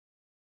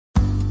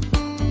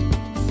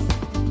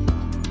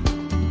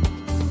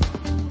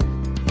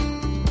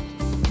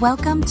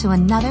Welcome to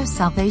another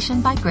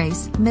Salvation by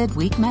Grace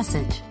Midweek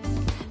message.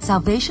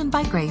 Salvation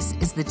by Grace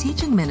is the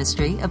teaching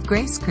ministry of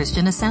Grace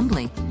Christian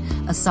Assembly,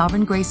 a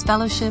Sovereign Grace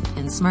Fellowship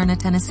in Smyrna,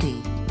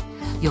 Tennessee.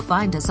 You'll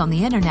find us on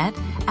the internet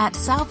at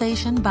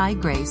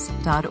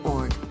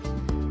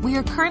salvationbygrace.org. We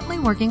are currently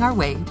working our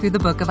way through the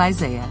book of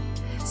Isaiah,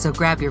 so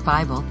grab your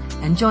Bible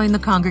and join the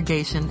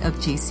congregation of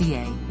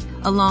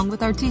GCA, along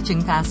with our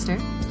teaching pastor,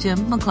 Jim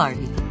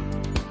McClarty.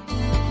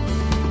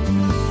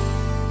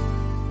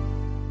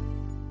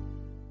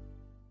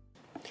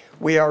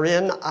 We are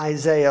in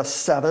Isaiah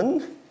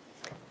 7.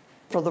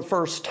 For the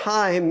first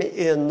time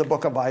in the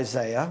book of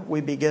Isaiah,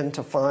 we begin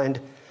to find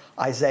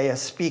Isaiah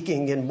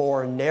speaking in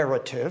more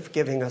narrative,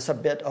 giving us a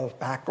bit of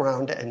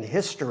background and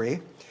history.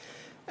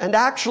 And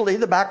actually,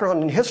 the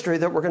background and history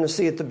that we're going to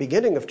see at the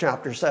beginning of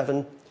chapter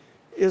 7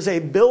 is a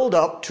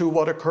build-up to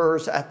what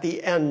occurs at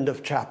the end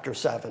of chapter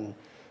 7.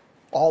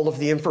 All of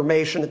the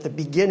information at the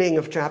beginning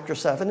of chapter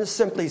 7 is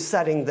simply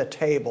setting the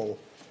table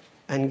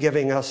and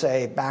giving us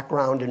a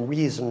background and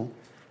reason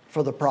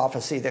for the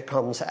prophecy that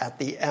comes at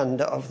the end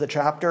of the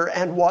chapter,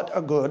 and what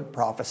a good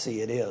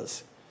prophecy it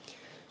is.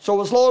 So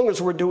as long as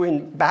we're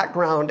doing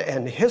background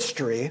and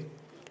history,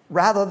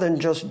 rather than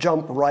just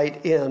jump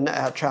right in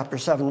at chapter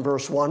 7,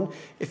 verse 1,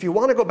 if you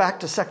want to go back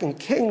to 2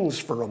 Kings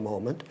for a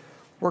moment,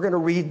 we're going to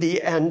read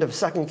the end of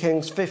 2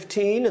 Kings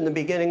 15 and the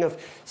beginning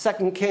of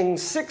 2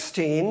 Kings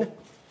 16,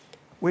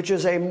 which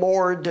is a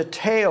more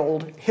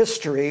detailed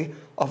history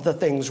of the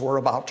things we're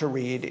about to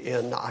read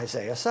in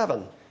Isaiah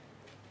 7.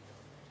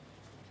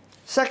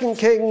 2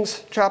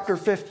 Kings chapter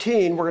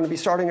 15, we're going to be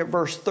starting at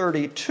verse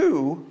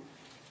 32.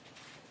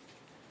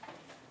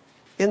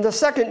 In the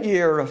second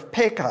year of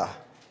Pekah,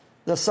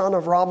 the son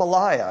of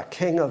Remaliah,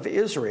 king of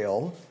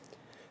Israel,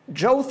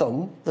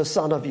 Jotham, the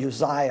son of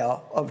Uzziah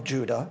of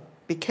Judah,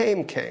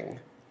 became king.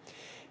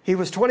 He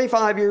was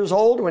 25 years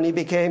old when he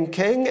became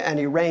king, and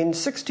he reigned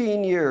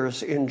 16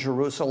 years in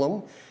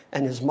Jerusalem,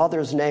 and his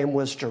mother's name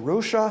was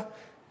Jerusha,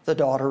 the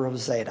daughter of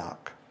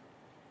Zadok.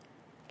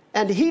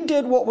 And he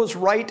did what was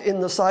right in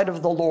the sight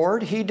of the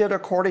Lord. He did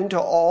according to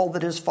all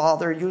that his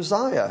father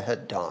Uzziah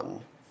had done.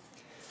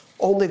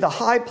 Only the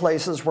high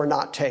places were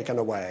not taken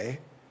away,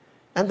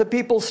 and the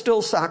people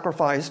still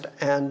sacrificed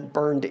and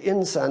burned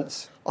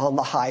incense on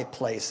the high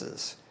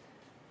places.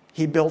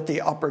 He built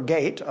the upper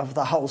gate of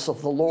the house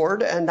of the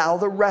Lord, and now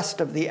the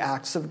rest of the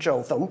acts of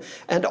Jotham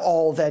and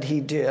all that he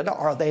did,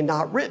 are they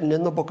not written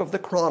in the book of the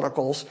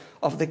Chronicles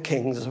of the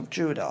kings of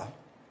Judah?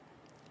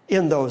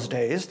 In those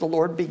days, the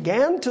Lord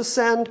began to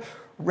send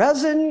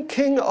Rezin,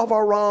 king of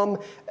Aram,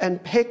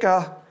 and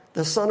Pekah,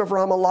 the son of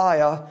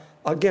Remaliah,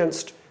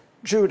 against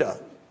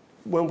Judah.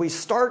 When we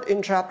start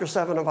in chapter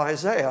 7 of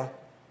Isaiah,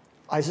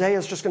 Isaiah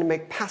is just going to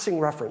make passing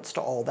reference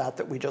to all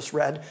that we just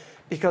read,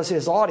 because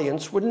his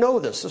audience would know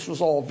this. This was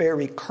all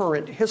very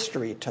current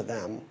history to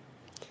them.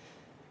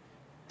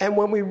 And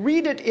when we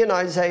read it in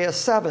Isaiah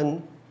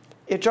 7,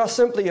 it just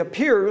simply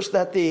appears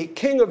that the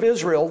king of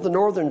Israel, the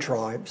northern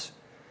tribes,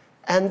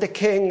 and the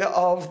king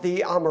of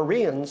the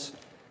Amorians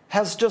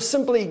has just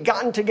simply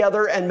gotten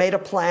together and made a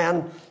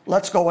plan.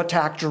 Let's go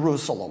attack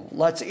Jerusalem.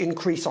 Let's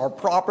increase our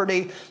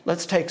property.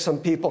 Let's take some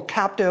people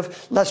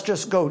captive. Let's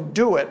just go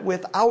do it.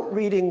 Without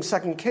reading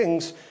 2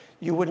 Kings,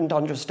 you wouldn't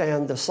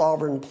understand the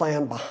sovereign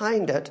plan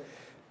behind it,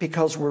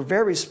 because we're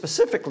very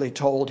specifically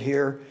told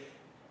here,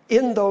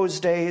 in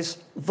those days,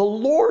 the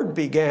Lord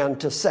began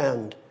to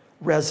send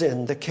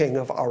Rezin, the king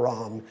of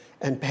Aram,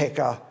 and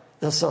Pekah,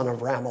 the son of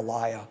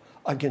Remaliah,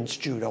 against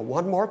Judah.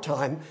 One more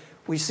time,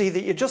 we see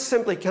that you just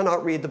simply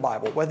cannot read the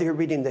Bible, whether you're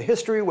reading the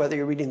history, whether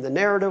you're reading the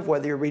narrative,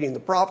 whether you're reading the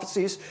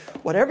prophecies,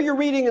 whatever you're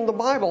reading in the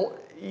Bible,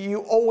 you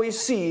always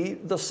see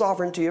the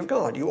sovereignty of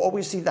God. You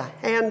always see the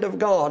hand of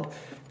God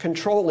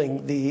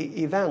controlling the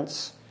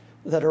events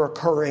that are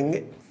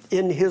occurring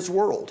in his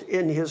world,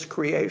 in his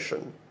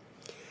creation.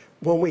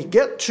 When we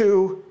get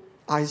to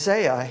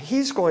Isaiah,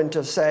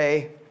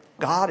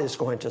 God is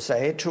going to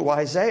say to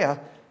Isaiah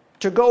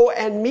to go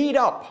and meet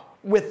up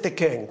with the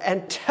king,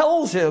 and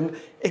tells him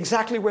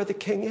exactly where the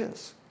king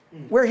is,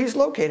 where he's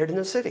located in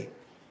the city.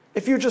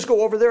 If you just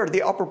go over there to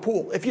the upper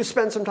pool, if you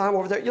spend some time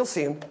over there, you'll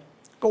see him.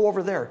 Go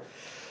over there.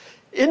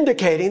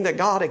 Indicating that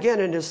God, again,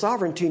 in his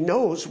sovereignty,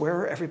 knows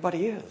where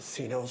everybody is.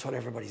 He knows what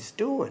everybody's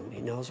doing. He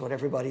knows what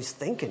everybody's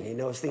thinking. He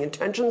knows the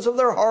intentions of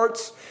their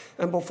hearts.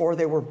 And before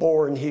they were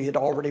born, he had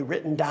already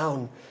written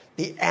down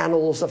the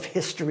annals of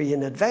history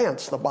in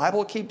advance. The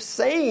Bible keeps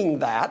saying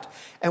that,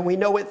 and we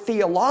know it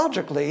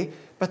theologically,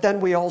 but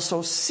then we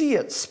also see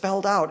it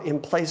spelled out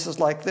in places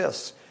like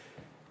this,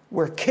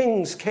 where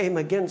kings came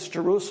against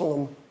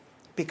Jerusalem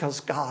because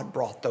God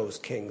brought those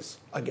kings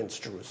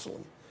against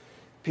Jerusalem.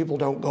 People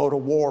don't go to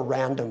war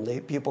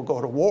randomly. People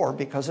go to war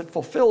because it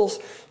fulfills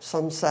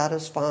some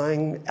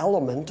satisfying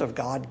element of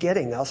God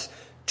getting us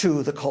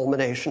to the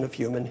culmination of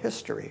human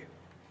history.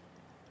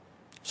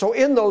 So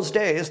in those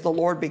days, the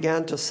Lord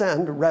began to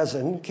send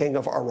Rezin, king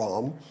of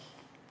Aram,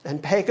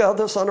 and Pekah,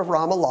 the son of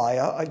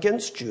Remaliah,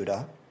 against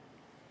Judah.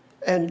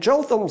 And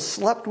Jotham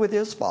slept with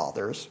his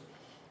fathers,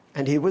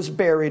 and he was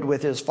buried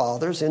with his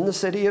fathers in the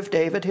city of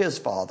David his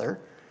father.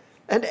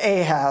 and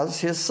Ahaz,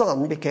 his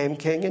son, became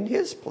king in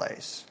his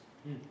place.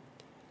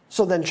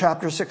 So then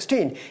chapter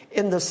 16,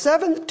 in the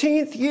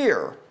 17th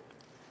year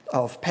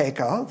of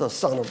Pekah, the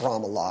son of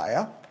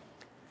Ramaliah,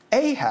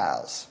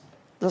 Ahaz,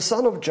 the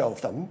son of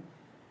Jotham,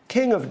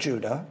 king of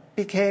Judah,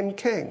 became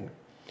king.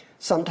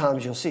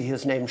 Sometimes you'll see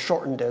his name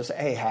shortened as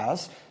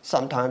Ahaz.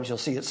 Sometimes you'll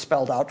see it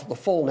spelled out to the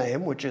full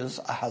name, which is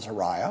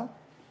Ahazariah.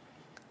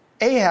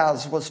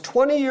 Ahaz was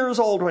 20 years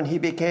old when he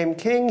became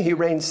king. He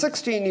reigned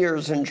 16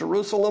 years in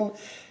Jerusalem,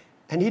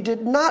 and he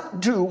did not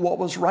do what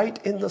was right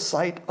in the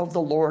sight of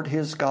the Lord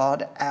his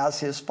God, as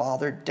his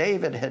father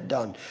David had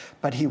done.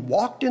 But he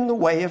walked in the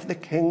way of the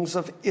kings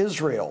of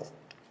Israel,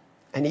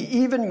 and he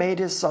even made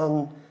his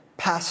son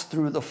pass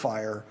through the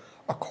fire,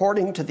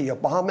 according to the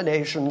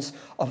abominations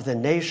of the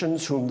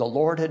nations whom the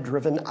Lord had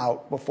driven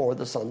out before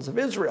the sons of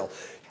Israel.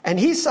 And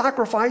he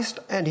sacrificed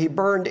and he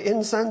burned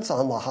incense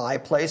on the high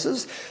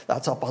places,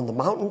 that's up on the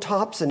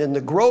mountaintops and in the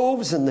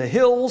groves and the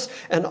hills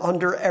and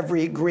under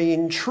every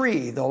green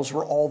tree. Those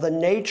were all the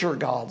nature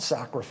god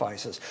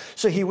sacrifices.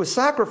 So he was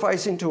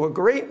sacrificing to a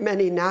great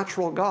many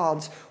natural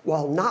gods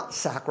while not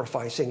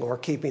sacrificing or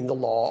keeping the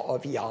law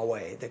of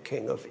Yahweh, the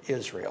king of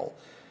Israel.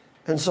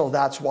 And so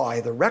that's why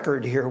the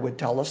record here would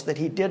tell us that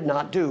he did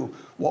not do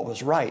what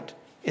was right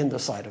in the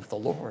sight of the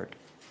Lord.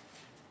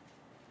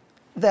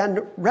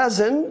 Then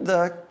Rezin,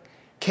 the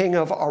king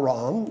of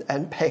Aram,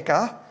 and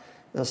Pekah,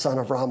 the son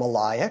of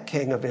Ramaliah,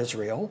 king of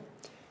Israel,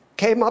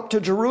 came up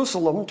to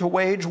Jerusalem to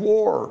wage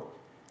war.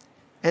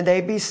 And they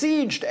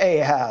besieged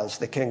Ahaz,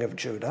 the king of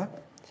Judah,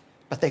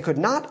 but they could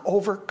not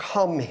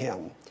overcome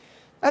him.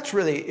 That's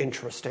really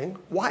interesting.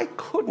 Why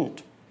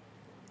couldn't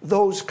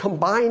those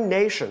combined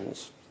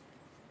nations,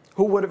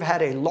 who would have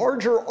had a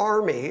larger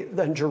army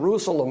than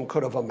Jerusalem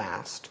could have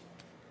amassed,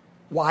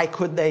 why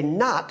could they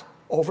not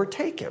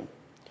overtake him?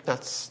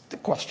 That's the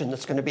question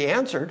that's going to be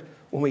answered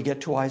when we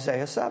get to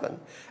Isaiah 7.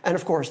 And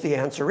of course the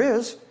answer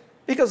is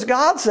because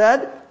God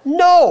said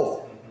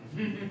no.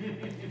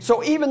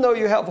 So even though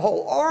you have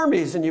whole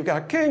armies and you've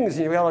got kings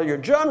and you've got all your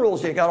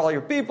generals, you've got all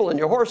your people and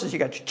your horses, you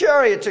got your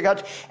chariots, you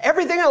got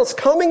everything else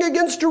coming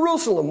against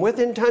Jerusalem with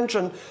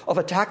intention of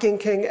attacking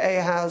King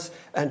Ahaz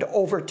and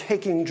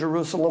overtaking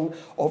Jerusalem,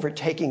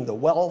 overtaking the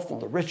wealth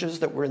and the riches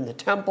that were in the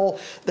temple,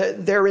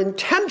 their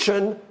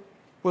intention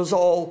was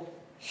all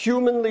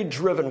humanly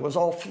driven, was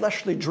all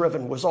fleshly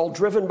driven, was all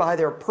driven by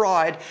their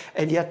pride,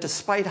 and yet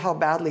despite how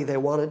badly they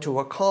wanted to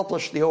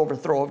accomplish the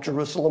overthrow of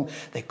Jerusalem,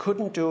 they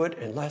couldn't do it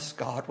unless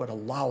God would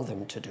allow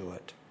them to do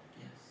it.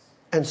 Yes.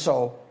 And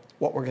so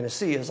what we're going to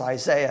see is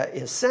Isaiah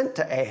is sent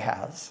to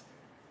Ahaz,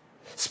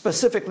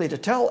 specifically to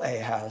tell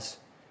Ahaz,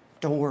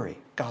 don't worry,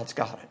 God's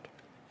got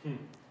it.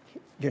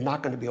 You're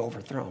not going to be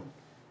overthrown.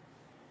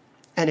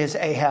 And is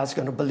Ahaz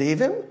going to believe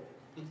him?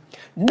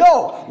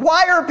 No.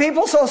 Why are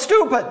people so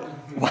stupid?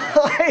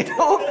 Why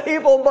don't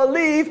people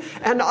believe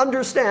and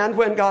understand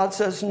when God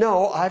says,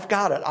 no, I've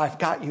got it. I've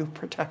got you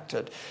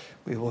protected.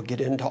 We will get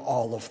into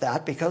all of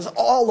that because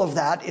all of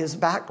that is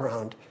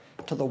background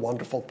to the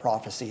wonderful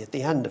prophecy at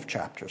the end of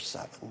chapter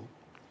 7.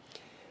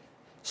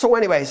 So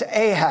anyways,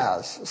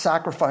 Ahaz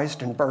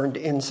sacrificed and burned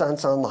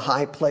incense on the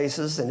high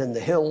places and in the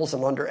hills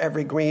and under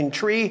every green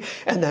tree.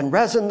 And then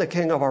Rezin, the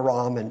king of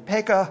Aram, and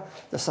Pekah,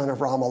 the son of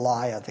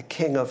Ramaliah, the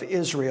king of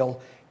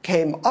Israel,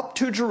 came up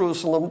to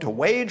Jerusalem to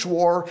wage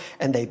war,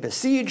 and they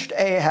besieged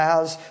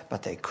Ahaz,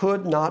 but they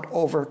could not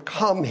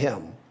overcome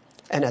him.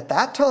 And at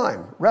that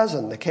time,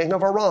 Rezin, the king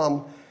of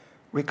Aram,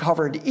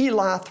 recovered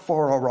Elath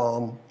for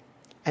Aram,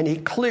 and he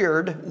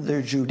cleared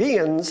the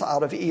Judeans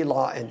out of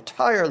Elah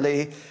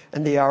entirely,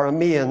 and the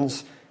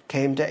Arameans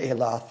came to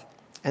Elath,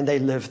 and they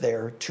live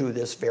there to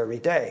this very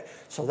day.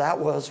 So that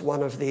was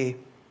one of the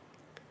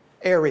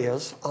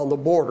areas on the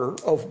border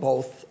of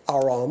both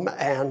Aram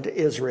and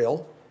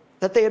Israel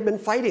that they had been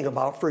fighting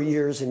about for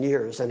years and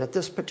years. And at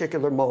this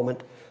particular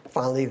moment,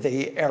 finally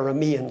the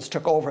Arameans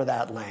took over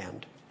that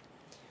land.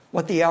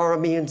 What the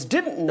Arameans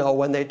didn't know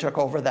when they took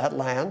over that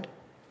land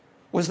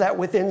was that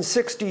within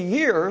 60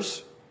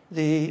 years,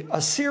 the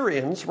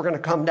Assyrians were going to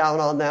come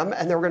down on them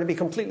and they were going to be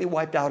completely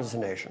wiped out as a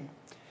nation.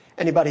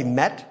 Anybody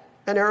met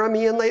an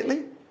Aramean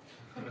lately?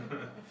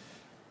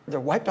 They're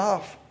wiped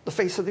off the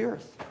face of the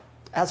earth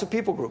as a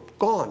people group,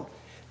 gone.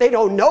 They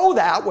don't know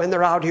that when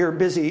they're out here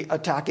busy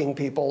attacking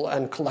people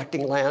and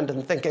collecting land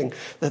and thinking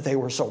that they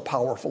were so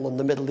powerful in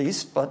the Middle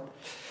East. But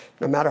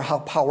no matter how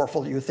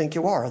powerful you think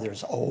you are,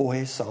 there's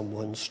always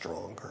someone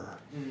stronger.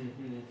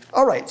 Mm-hmm.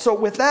 All right, so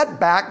with that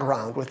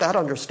background, with that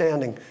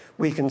understanding,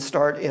 we can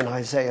start in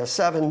Isaiah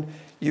 7.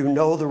 You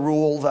know the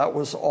rule, that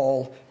was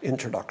all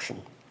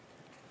introduction.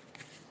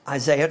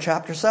 Isaiah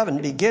chapter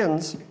 7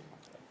 begins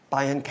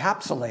by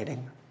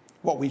encapsulating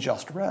what we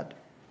just read.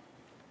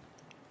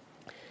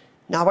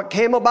 Now it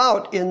came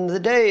about in the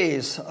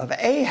days of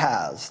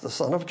Ahaz, the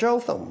son of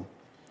Jotham,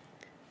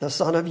 the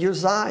son of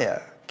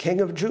Uzziah, king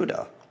of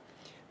Judah,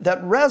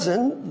 that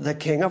Rezin, the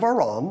king of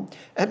Aram,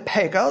 and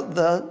Pekah,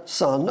 the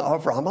son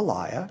of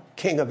Ramaliah,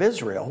 king of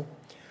Israel,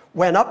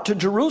 went up to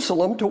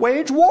Jerusalem to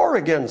wage war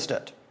against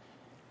it,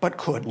 but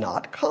could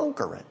not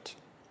conquer it.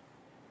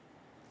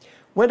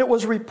 When it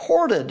was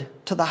reported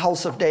to the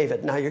house of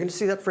David, now you're going to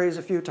see that phrase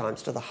a few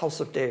times, to the house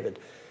of David.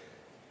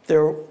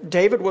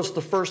 David was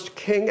the first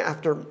king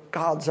after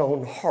God's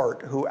own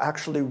heart who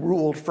actually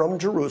ruled from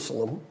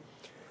Jerusalem,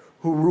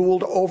 who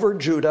ruled over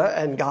Judah,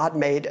 and God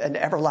made an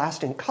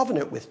everlasting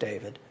covenant with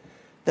David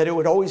that it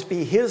would always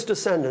be his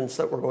descendants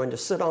that were going to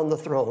sit on the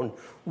throne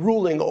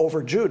ruling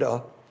over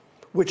Judah,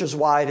 which is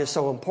why it is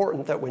so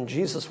important that when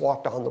Jesus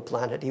walked on the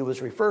planet, he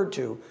was referred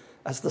to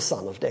as the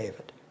Son of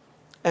David.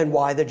 And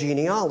why the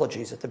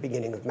genealogies at the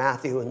beginning of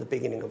Matthew and the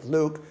beginning of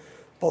Luke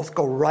both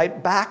go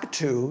right back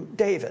to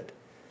David,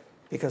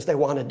 because they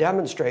want to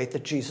demonstrate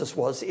that Jesus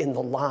was in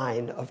the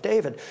line of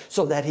David,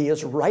 so that he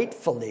is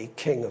rightfully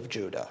king of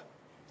Judah.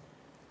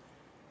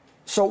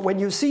 So when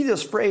you see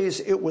this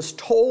phrase, it was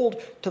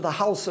told to the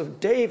house of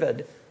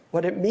David,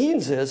 what it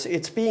means is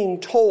it's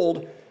being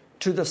told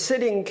to the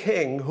sitting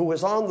king who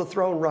is on the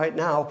throne right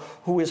now,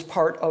 who is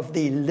part of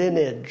the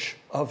lineage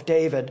of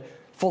David,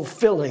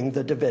 fulfilling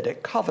the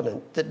Davidic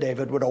covenant that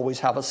David would always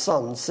have a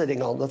son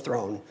sitting on the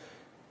throne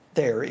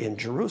there in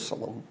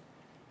Jerusalem.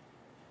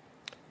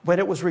 When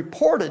it was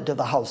reported to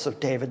the house of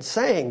David,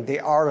 saying, the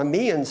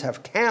Arameans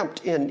have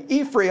camped in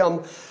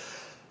Ephraim,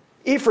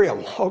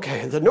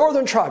 okay, the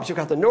northern tribes, you've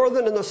got the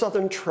northern and the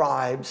southern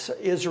tribes.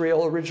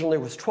 Israel originally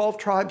was 12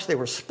 tribes. They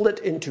were split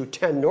into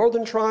 10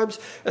 northern tribes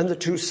and the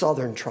 2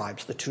 southern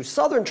tribes. The 2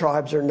 southern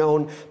tribes are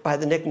known by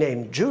the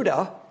nickname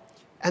Judah,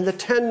 and the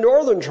 10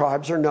 northern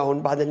tribes are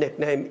known by the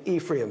nickname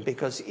Ephraim,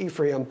 because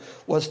Ephraim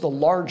was the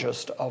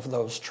largest of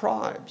those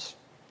tribes.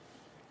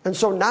 And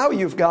so now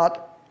you've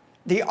got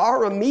the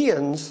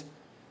Arameans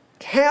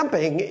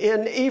camping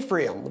in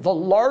Ephraim, the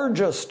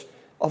largest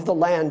of the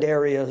land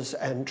areas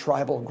and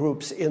tribal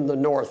groups in the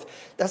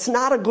north. That's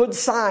not a good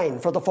sign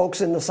for the folks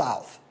in the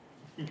south.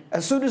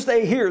 As soon as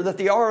they hear that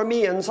the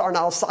Arameans are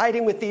now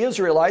siding with the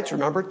Israelites,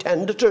 remember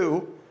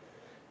 10-2,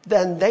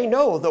 then they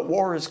know that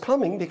war is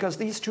coming, because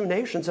these 2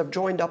 nations have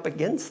joined up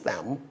against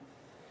them.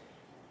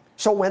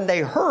 So when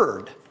they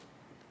heard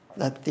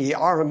that the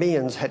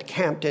Arameans had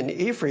camped in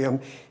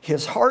Ephraim,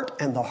 his heart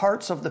and the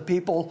hearts of the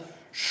people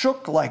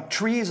shook like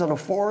trees in a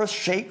forest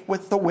shake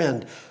with the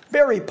wind.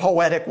 Very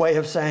poetic way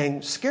of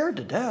saying scared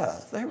to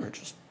death. They were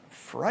just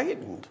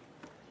frightened.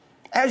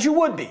 As you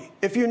would be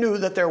if you knew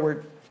that there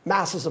were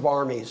masses of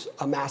armies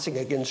amassing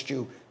against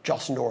you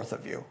just north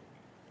of you.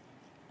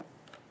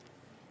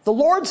 The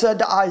Lord said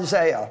to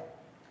Isaiah,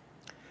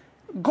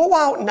 go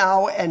out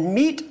now and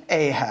meet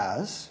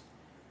Ahaz,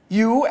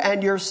 you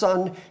and your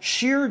son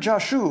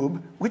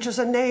Shear-Jashub, which is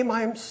a name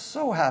I am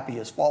so happy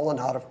has fallen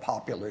out of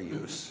popular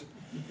use.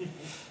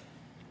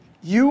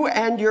 You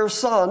and your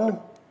son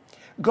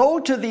go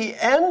to the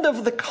end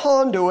of the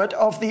conduit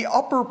of the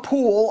upper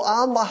pool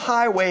on the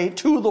highway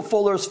to the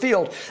fuller's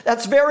field.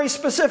 That's very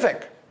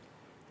specific.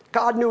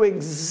 God knew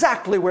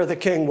exactly where the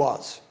king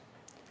was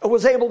and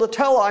was able to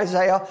tell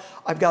Isaiah,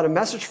 I've got a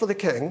message for the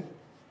king,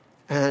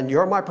 and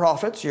you're my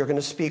prophets. You're going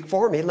to speak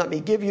for me. Let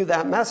me give you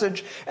that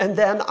message, and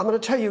then I'm going to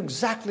tell you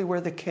exactly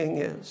where the king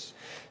is.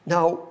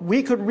 Now,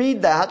 we could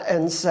read that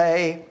and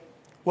say,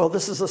 well,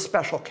 this is a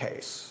special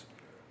case.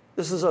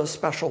 This is a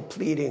special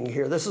pleading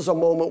here. This is a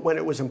moment when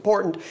it was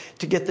important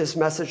to get this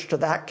message to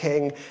that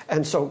king,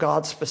 and so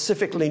God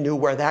specifically knew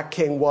where that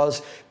king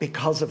was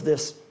because of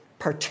this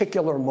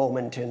particular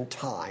moment in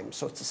time.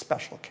 So it's a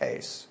special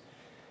case.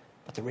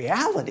 But the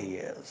reality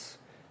is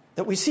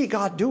that we see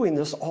God doing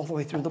this all the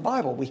way through the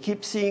Bible. We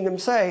keep seeing him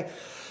say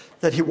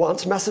that he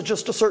wants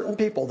messages to certain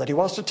people, that he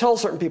wants to tell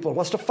certain people, he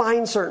wants to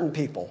find certain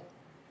people.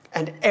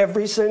 And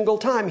every single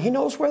time he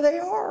knows where they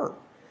are.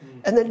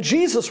 And then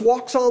Jesus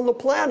walks on the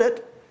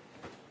planet.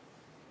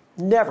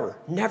 Never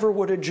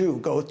would a Jew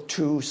go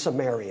to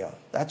Samaria.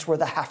 That's where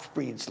the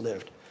half-breeds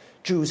lived.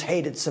 Jews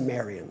hated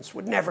Samaritans,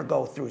 would never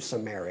go through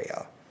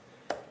Samaria.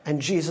 And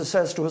Jesus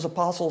says to his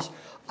apostles,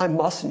 I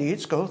must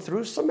needs go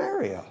through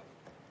Samaria.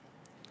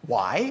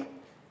 Why?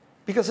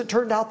 Because it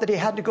turned out that he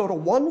had to go to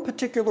one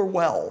particular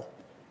well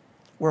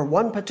where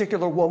one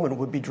particular woman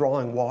would be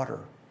drawing water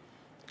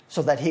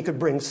so that he could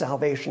bring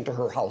salvation to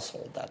her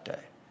household that day.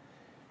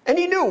 And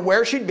he knew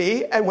where she'd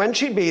be and when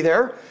she'd be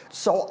there.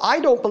 So I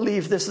don't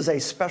believe this is a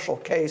special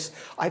case.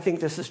 I think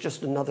this is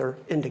just another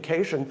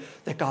indication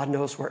that God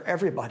knows where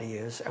everybody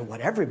is and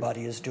what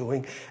everybody is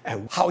doing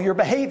and how you're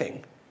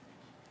behaving.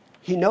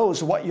 He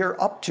knows what you're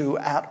up to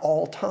at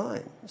all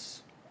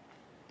times.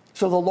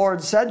 So the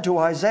Lord said to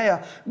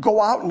Isaiah,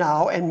 go out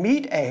now and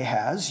meet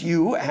Ahaz,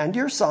 you and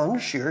your son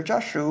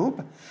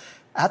Shear-Jashub,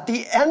 at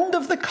the end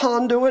of the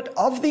conduit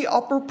of the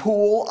upper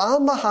pool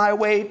on the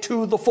highway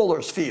to the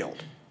fuller's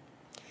field.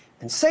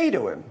 And say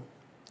to him,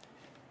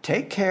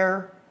 take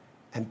care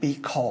and be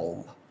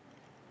calm.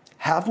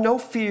 Have no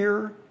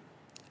fear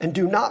and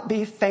do not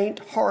be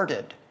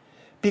faint-hearted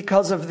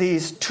because of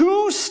these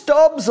 2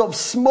 stubs of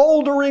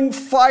smoldering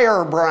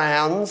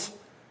firebrands.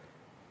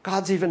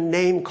 God's even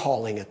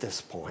name-calling at this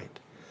point.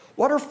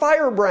 What are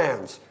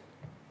firebrands?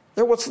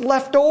 They're what's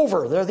left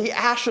over. They're the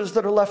ashes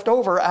that are left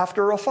over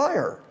after a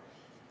fire.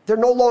 They're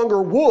no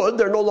longer wood.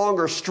 They're no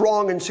longer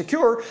strong and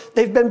secure.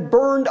 They've been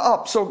burned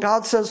up. So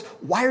God says,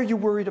 why are you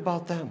worried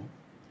about them?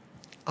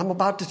 I'm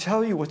about to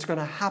tell you what's going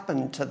to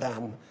happen to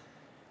them.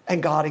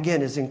 And God,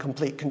 again, is in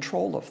complete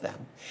control of them.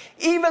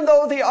 Even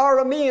though the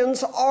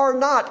Arameans are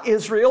not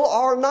Israel,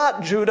 are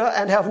not Judah,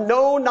 and have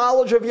no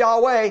knowledge of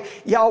Yahweh,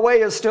 Yahweh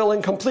is still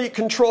in complete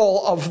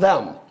control of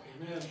them.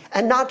 Amen.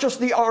 And not just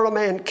the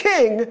Aramean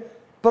king,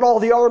 but all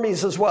the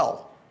armies as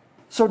well.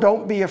 So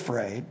don't be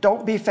afraid.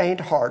 Don't be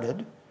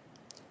faint-hearted.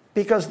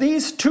 Because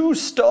these two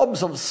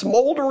stubs of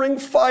smoldering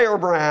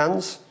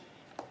firebrands,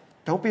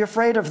 don't be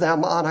afraid of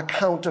them on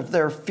account of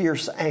their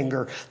fierce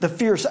anger, the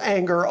fierce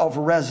anger of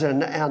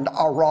Rezin and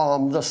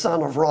Aram, the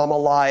son of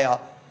Ramaliah.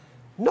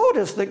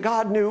 Notice that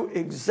God knew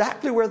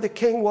exactly where the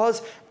king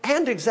was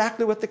and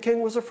exactly what the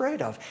king was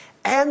afraid of,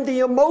 and the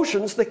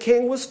emotions the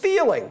king was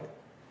feeling,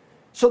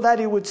 so that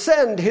he would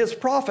send his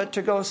prophet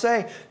to go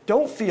say,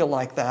 don't feel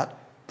like that.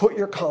 Put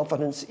your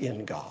confidence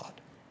in God.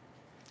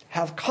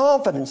 Have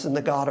confidence in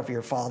the God of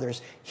your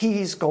fathers.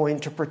 He's going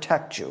to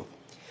protect you.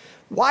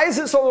 Why is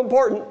it so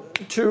important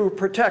to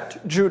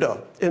protect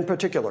Judah in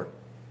particular?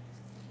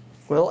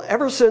 Well,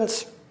 ever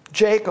since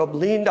Jacob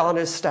leaned on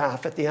his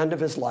staff at the end of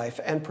his life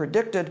and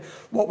predicted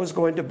what was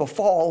going to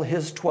befall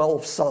his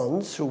 12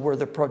 sons, who were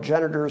the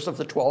progenitors of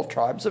the 12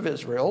 tribes of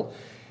Israel,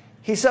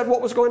 he said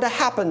what was going to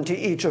happen to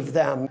each of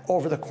them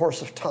over the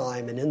course of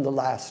time and in the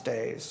last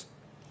days.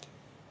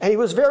 And he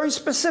was very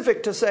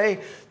specific to say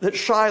that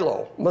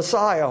Shiloh,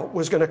 Messiah,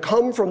 was going to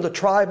come from the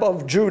tribe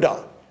of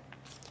Judah.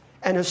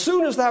 And as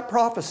soon as that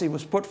prophecy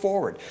was put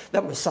forward,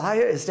 that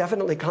Messiah is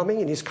definitely coming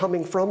and he's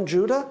coming from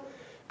Judah,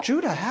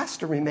 Judah has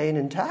to remain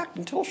intact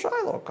until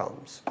Shiloh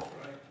comes. Right.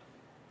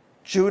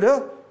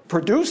 Judah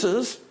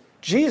produces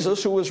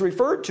Jesus, who is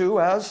referred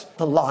to as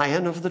the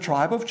Lion of the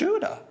tribe of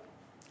Judah.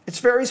 It's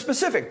very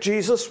specific.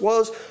 Jesus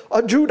was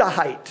a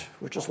Judahite,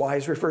 which is why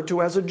he's referred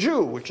to as a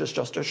Jew, which is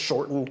just a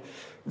shortened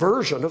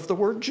version of the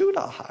word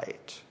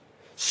Judahite.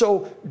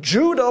 So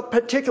Judah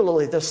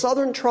particularly, the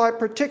southern tribe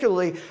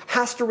particularly,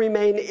 has to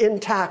remain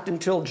intact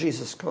until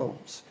Jesus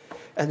comes.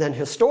 And then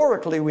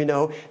historically we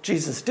know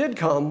Jesus did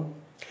come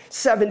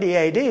 70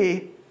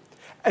 AD,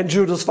 and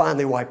Judah's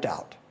finally wiped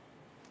out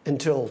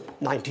until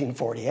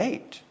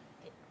 1948.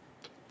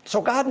 So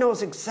God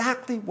knows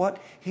exactly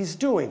what he's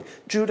doing.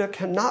 Judah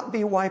cannot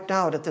be wiped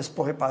out at this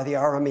point by the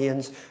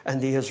Arameans and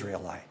the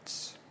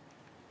Israelites.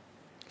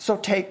 So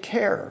take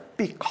care,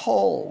 be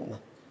calm.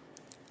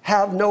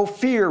 Have no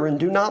fear and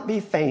do not be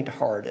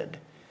faint-hearted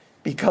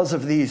because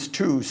of these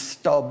two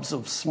stubs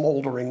of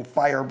smoldering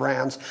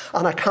firebrands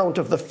on account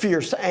of the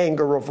fierce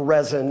anger of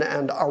Rezin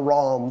and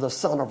Aram, the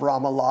son of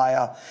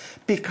Ramaliah.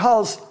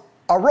 Because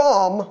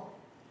Aram,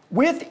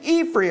 with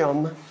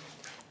Ephraim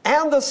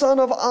and the son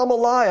of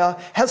Amaliah,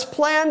 has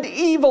planned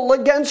evil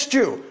against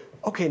you.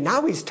 Okay,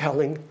 now he's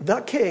telling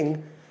the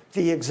king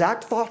the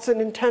exact thoughts and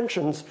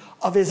intentions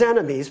of his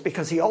enemies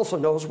because he also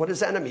knows what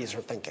his enemies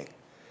are thinking.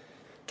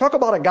 Talk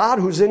about a God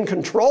who's in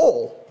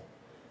control.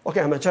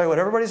 Okay, I'm going to tell you what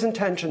everybody's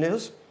intention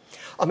is.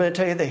 I'm going to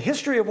tell you the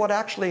history of what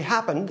actually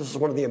happened. This is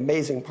one of the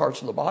amazing parts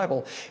of the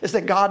Bible, is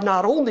that God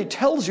not only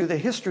tells you the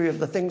history of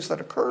the things that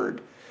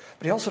occurred,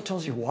 but he also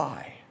tells you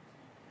why.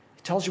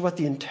 He tells you what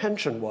the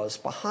intention was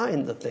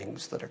behind the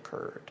things that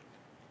occurred.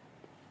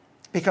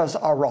 Because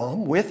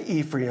Aram, with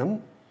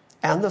Ephraim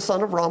and the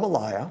son of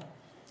Ramaliah,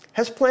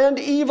 has planned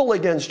evil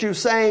against you,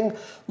 saying,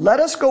 let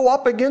us go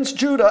up against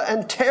Judah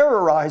and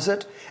terrorize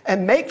it,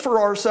 and make for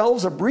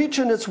ourselves a breach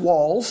in its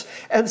walls,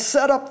 and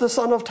set up the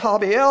son of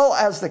Topical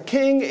as the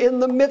king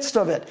in the midst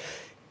of it.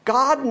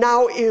 God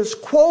now is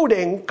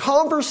quoting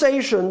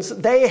conversations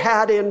they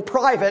had in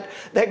private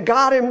that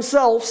God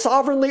himself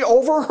sovereignly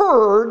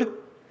overheard,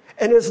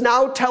 and is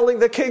now telling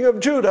the king of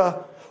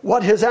Judah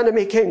what his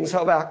enemy kings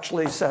have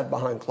actually said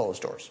behind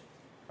closed doors.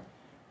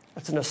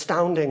 That's an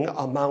astounding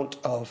amount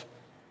of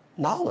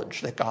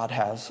knowledge that God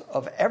has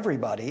of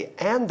everybody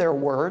and their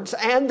words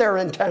and their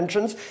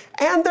intentions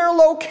and their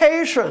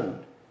location.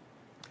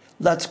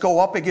 Let's go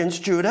up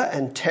against Judah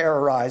and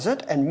terrorize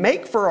it and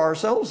make for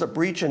ourselves a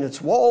breach in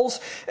its walls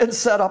and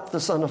set up the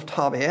son of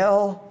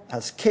Topical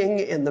as king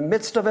in the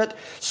midst of it.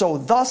 So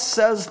thus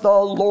says the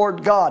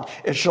Lord God,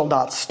 it shall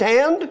not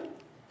stand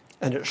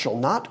and it shall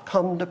not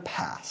come to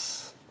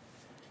pass.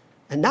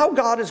 And now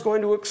God is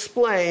going to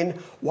explain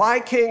why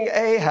King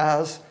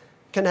Ahaz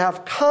can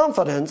have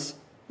confidence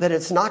that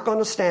it's not going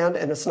to stand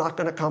and it's not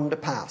going to come to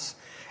pass.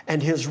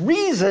 And his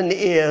reason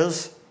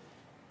is,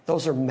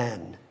 those are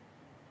men.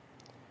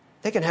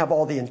 They can have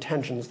all the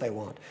intentions they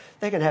want.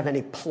 They can have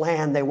any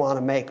plan they want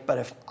to make, but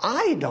if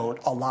I don't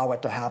allow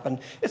it to happen,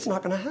 it's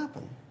not going to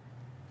happen.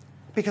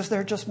 Because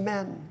they're just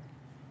men.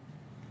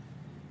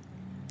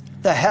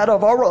 The head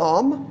of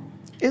Aram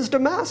is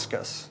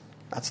Damascus.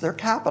 That's their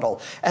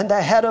capital. And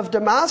the head of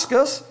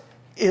Damascus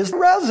is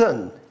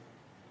Rezin.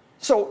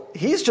 So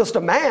he's just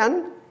a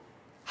man.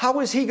 How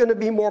is he going to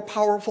be more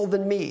powerful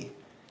than me?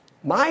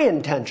 My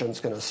intention's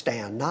going to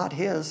stand, not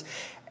his.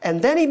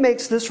 And then he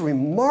makes this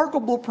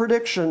remarkable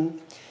prediction.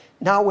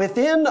 Now,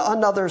 within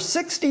another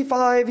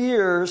 65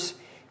 years,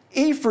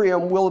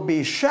 Ephraim will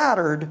be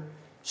shattered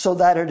so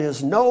that it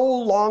is no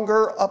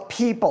longer a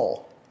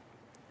people.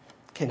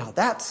 Okay, now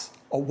that's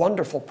a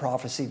wonderful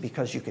prophecy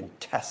because you can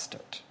test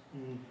it.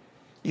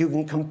 You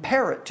can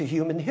compare it to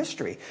human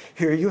history.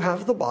 Here you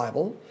have the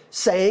Bible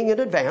saying in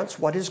advance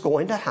what is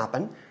going to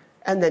happen,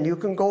 and then you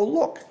can go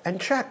look and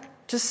check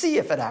to see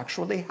if it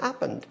actually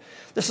happened.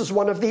 This is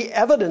one of the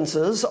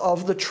evidences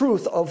of the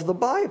truth of the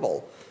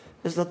Bible,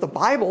 is that the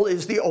Bible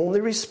is the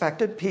only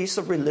respected piece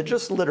of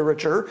religious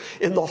literature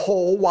in the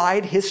whole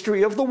wide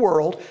history of the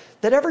world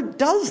that ever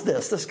does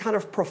this kind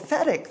of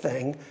prophetic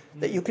thing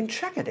that you can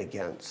check it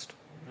against.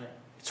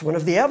 It's one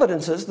of the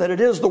evidences that it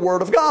is the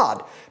Word of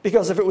God.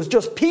 Because if it was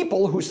just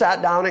people who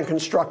sat down and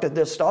constructed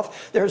this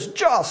stuff, there's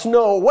just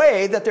no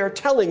way that they're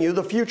telling you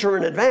the future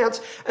in advance.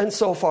 And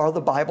so far,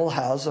 the Bible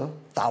has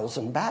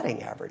 1,000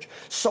 batting average.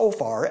 So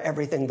far,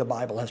 everything the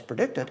Bible has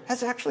predicted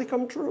has actually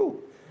come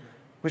true,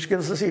 which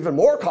gives us even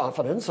more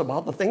confidence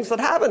about the things that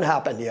haven't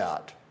happened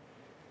yet.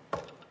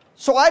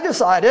 So I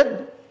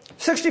decided,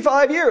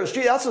 65 years,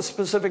 gee, that's a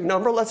specific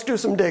number. Let's do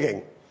some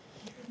digging.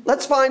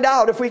 Let's find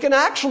out if we can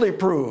actually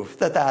prove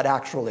that that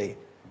actually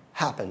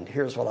happened.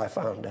 Here's what I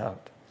found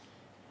out.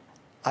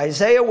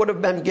 Isaiah would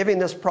have been giving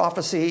this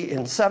prophecy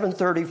in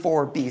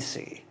 734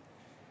 BC.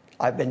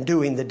 I've been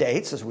doing the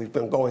dates as we've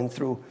been going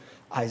through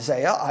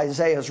Isaiah.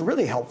 Isaiah is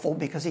really helpful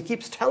because he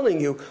keeps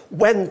telling you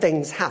when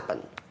things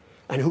happen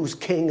and who's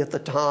king at the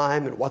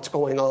time and what's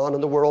going on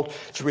in the world.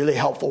 It's really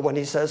helpful when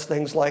he says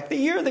things like, the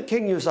year that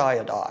King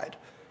Uzziah died.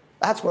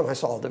 That's when I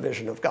saw the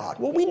vision of God.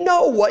 Well, we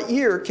know what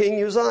year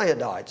King Uzziah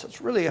died, so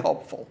it's really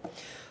helpful.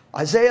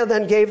 Isaiah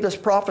then gave this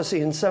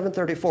prophecy in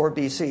 734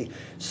 BC.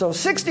 So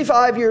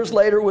 65 years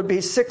later would be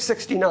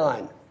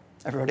 669.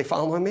 Everybody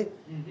following me?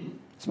 Mm-hmm.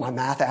 Is my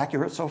math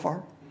accurate so far?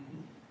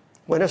 Mm-hmm.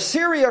 When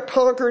Assyria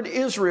conquered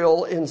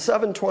Israel in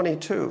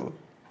 722,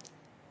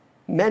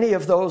 many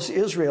of those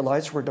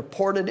Israelites were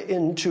deported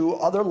into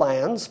other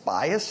lands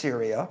by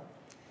Assyria,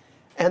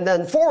 and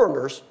then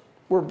foreigners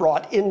were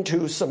brought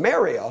into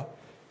Samaria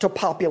to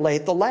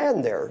populate the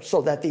land there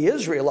so that the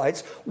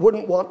Israelites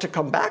wouldn't want to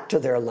come back to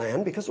their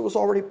land because it was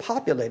already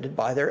populated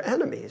by their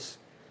enemies.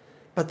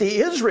 But the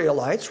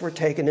Israelites were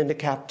taken into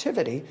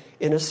captivity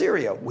in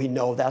Assyria. We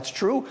know that's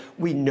true.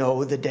 We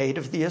know the date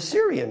of the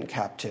Assyrian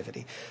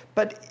captivity.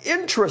 But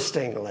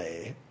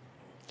interestingly,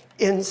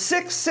 in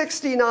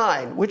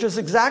 669, which is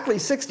exactly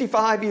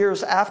 65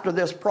 years after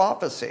this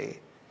prophecy,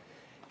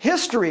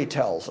 history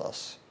tells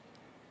us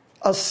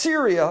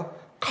Assyria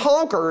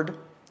conquered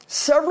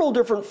several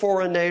different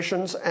foreign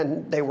nations,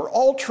 and they were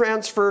all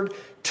transferred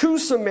to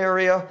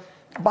Samaria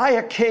by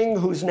a king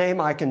whose name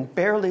I can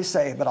barely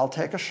say, but I'll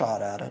take a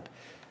shot at it.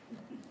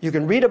 You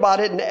can read about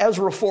it in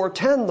Ezra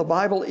 4:10. The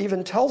Bible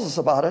even tells us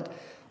about it.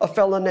 A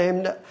fellow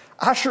named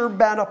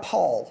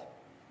Ashurbanipal.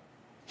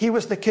 He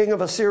was the king of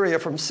Assyria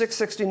from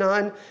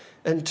 669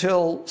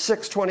 until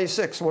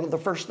 626. One of the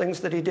first things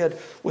that he did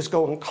was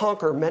go and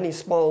conquer many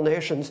small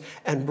nations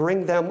and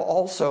bring them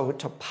also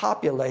to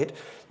populate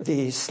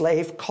the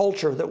slave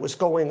culture that was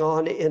going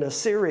on in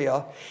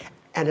Assyria.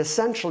 And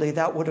essentially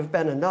that would have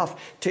been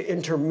enough to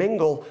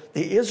intermingle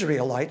the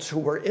Israelites who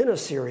were in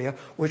Assyria,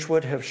 which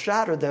would have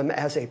shattered them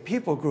as a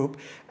people group,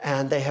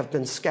 and they have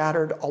been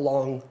scattered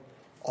along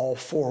all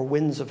four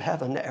winds of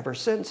heaven ever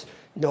since.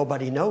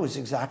 Nobody knows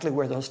exactly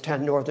where those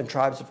 10 northern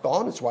tribes have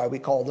gone. It's why we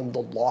call them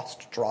the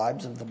lost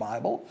tribes of the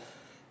Bible.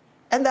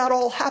 And that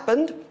all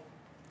happened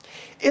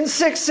in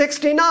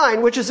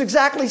 669, which is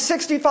exactly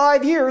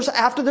 65 years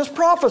after this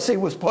prophecy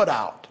was put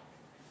out.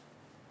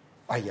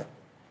 Are you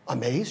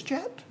amazed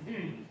yet?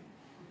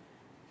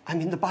 I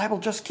mean, the Bible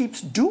just keeps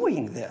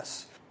doing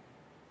this.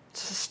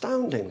 It's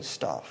astounding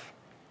stuff.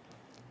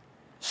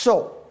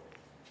 So,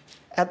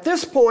 at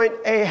this point,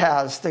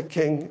 Ahaz, the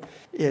king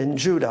in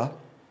Judah,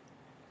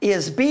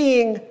 is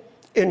being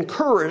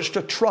encouraged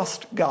to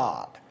trust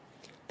God.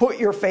 Put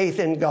your faith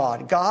in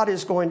God. God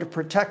is going to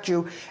protect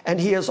you, and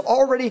he has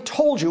already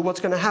told you what's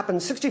going to happen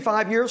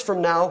 65 years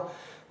from now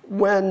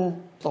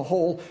when the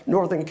whole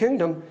northern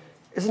kingdom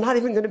is not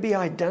even going to be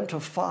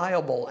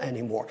identifiable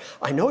anymore.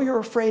 I know you're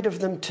afraid of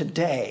them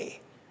today,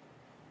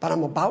 but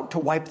I'm about to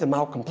wipe them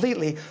out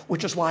completely,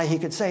 which is why he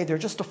could say they're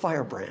just a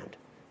firebrand.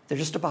 They're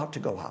just about to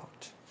go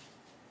out.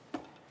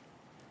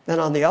 Then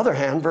on the other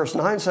hand, verse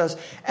 9 says,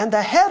 and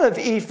the head of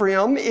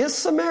Ephraim is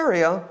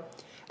Samaria,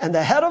 and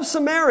the head of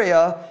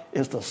Samaria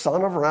is the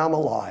son of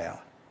Ramaliah.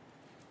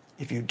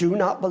 If you do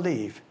not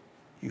believe,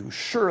 you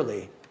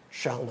surely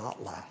shall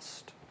not last.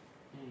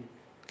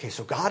 Okay,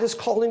 so God is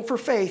calling for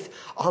faith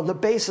on the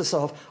basis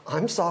of,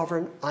 I'm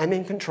sovereign, I'm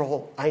in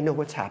control, I know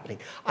what's happening.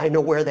 I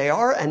know where they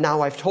are, and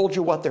now I've told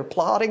you what they're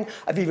plotting.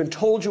 I've even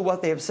told you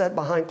what they have said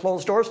behind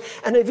closed doors,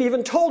 and I've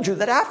even told you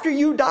that after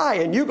you die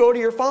and you go to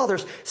your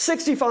fathers,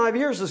 65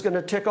 years is going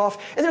to tick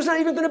off, and there's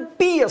not even going to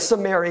be a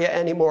Samaria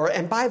anymore.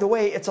 And by the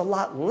way, it's a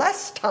lot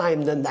less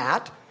time than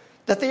that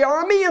the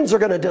Arameans are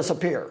going to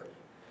disappear.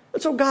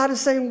 And so God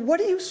is saying,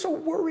 what are you so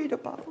worried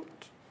about?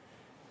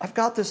 I've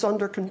got this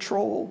under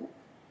control.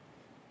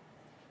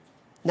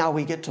 Now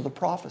we get to the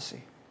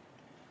prophecy.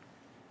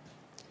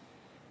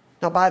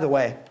 Now, by the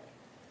way,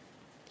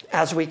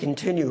 as we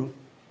continue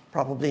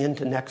probably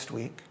into next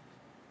week,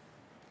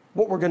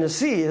 what we're going to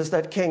see is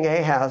that King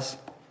Ahaz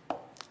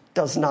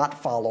does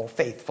not follow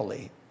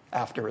faithfully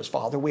after his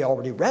father. We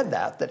already read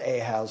that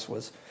Ahaz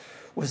was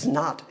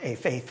not a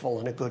faithful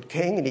and a good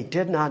king, and he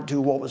did not do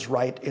what was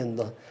right in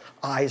the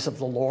eyes of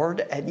the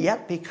Lord. And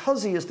yet,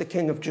 because he is the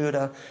king of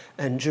Judah,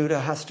 and Judah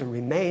has to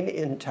remain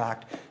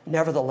intact,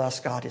 nevertheless,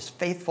 God is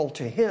faithful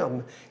to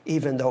him,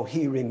 even though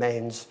he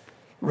remains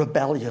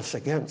rebellious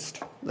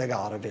against the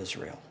God of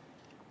Israel.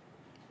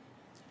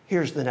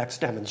 Here's the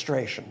next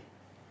demonstration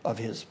of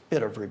his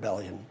bit of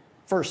rebellion.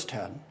 Verse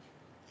 10.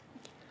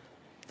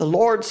 The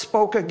Lord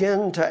spoke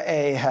again to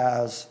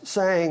Ahaz,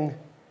 saying,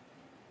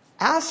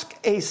 ask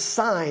a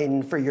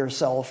sign for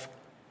yourself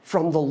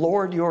from the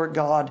Lord your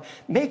God.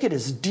 Make it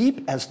as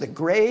deep as the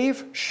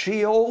grave,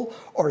 Sheol,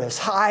 or as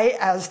high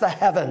as the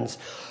heavens.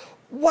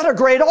 What a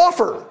great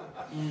offer.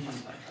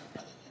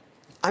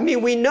 I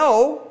mean, we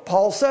know,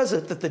 Paul says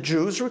it, that the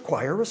Jews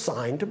require a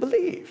sign to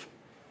believe.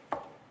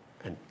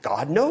 And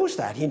God knows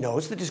that. He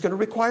knows that he's going to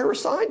require a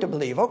sign to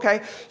believe.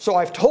 Okay, so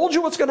I've told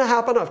you what's going to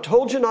happen. I've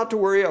told you not to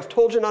worry. I've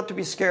told you not to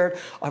be scared.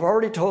 I've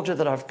already told you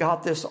that I've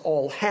got this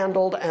all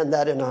handled, and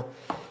that in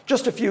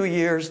just a few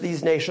years,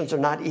 these nations are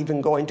not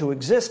even going to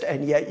exist,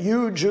 and yet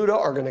you, Judah,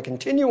 are going to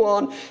continue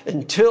on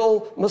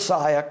until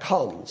Messiah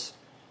comes.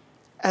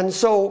 And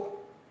so,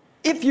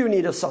 if you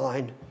need a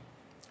sign,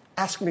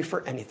 ask me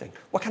for anything.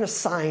 What kind of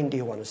sign do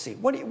you want to see?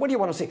 What do you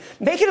want to see?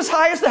 Make it as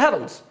high as the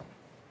heavens.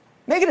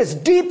 Make it as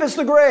deep as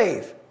the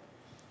grave.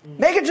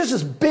 Make it just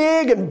as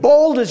big and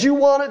bold as you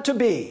want it to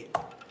be.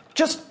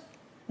 Just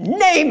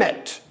name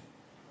it.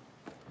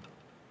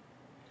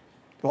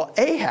 Well,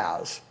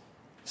 Ahaz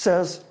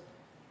says,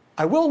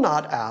 I will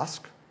not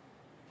ask,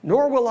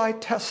 nor will I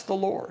test the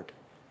Lord.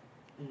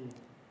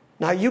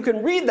 Now, you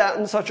can read that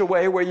in such a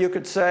way where you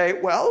could say,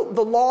 well,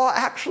 the law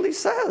actually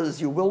says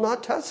you will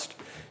not test,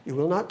 you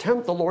will not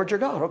tempt the Lord your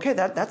God. Okay,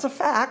 that's a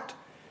fact.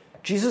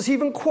 Jesus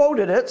even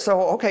quoted it,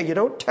 so okay, you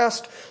don't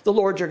test the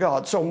Lord your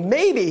God. So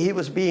maybe he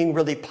was being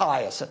really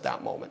pious at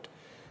that moment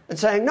and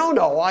saying,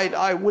 no,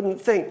 I wouldn't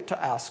think to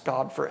ask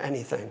God for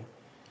anything.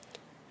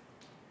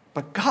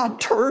 But God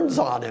turns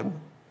on him,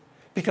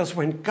 because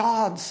when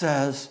God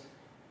says,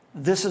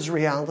 this is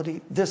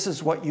reality, this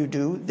is what you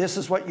do, this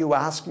is what you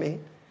ask me,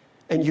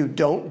 and you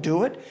don't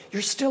do it,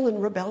 you're still in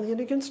rebellion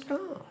against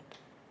God.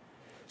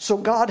 So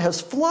God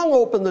has flung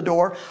open the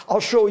door. I'll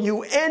show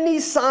you any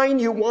sign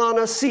you want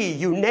to see.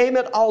 You name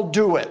it, I'll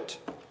do it.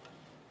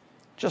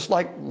 Just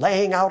like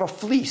laying out a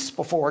fleece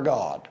before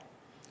God.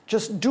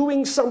 Just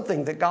doing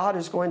something that God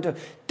is going to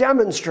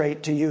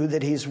demonstrate to you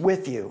that he's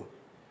with you.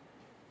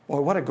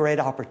 Boy, what a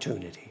great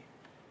opportunity.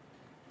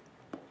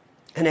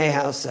 And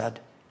Ahaz said,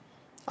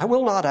 I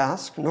will not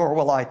ask, nor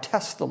will I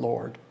test the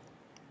Lord.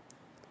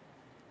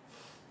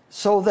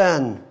 So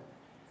then,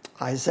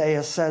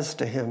 Isaiah says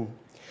to him,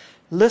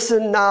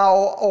 listen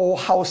now, O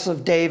house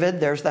of David.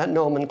 There's that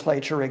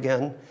nomenclature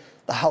again.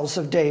 The house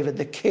of David,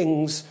 the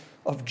kings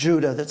of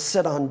Judah that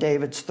sit on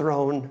David's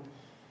throne.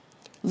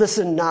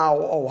 Listen now,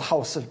 O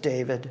house of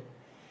David.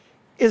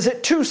 Is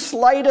it too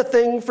slight a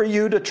thing for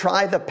you to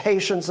try the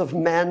patience of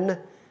men,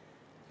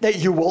 that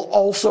you will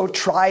also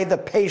try the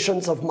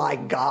patience of my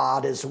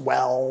God as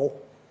well?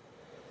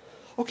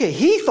 Okay,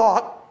 he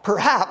thought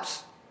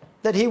perhaps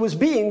that he was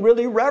being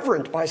really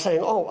reverent by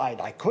saying,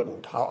 I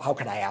couldn't. How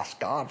could I ask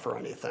God for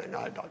anything?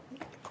 I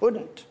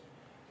couldn't.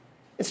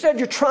 Instead,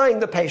 you're trying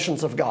the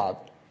patience of God,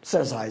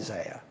 says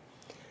Isaiah.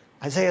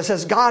 Isaiah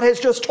says, God has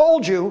just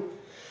told you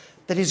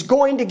that he's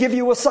going to give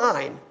you a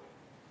sign.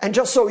 And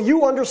just so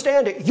you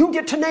understand it, you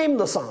get to name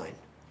the sign.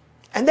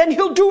 And then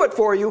he'll do it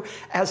for you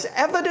as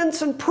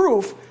evidence and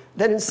proof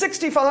that in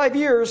 65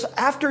 years,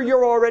 after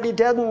you're already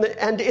dead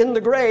and in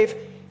the grave,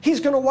 he's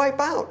going to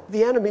wipe out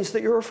the enemies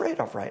that you're afraid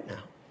of right now.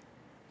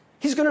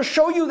 He's going to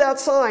show you that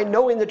sign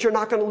knowing that you're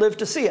not going to live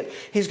to see it.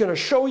 He's going to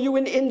show you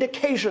an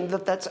indication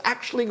that that's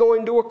actually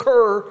going to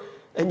occur,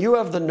 and you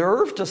have the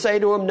nerve to say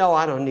to him, no,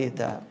 I don't need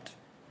that.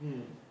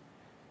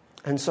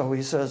 And so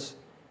he says,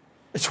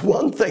 it's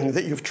one thing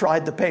that you've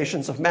tried the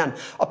patience of men.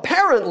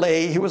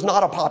 Apparently, he was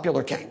not a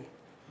popular king.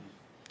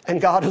 And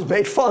God has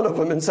made fun of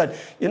him and said,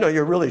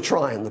 you're really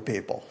trying the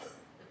people.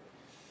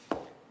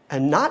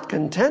 And not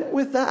content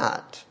with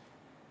that,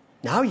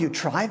 now you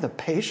try the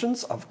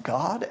patience of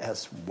God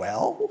as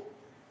well?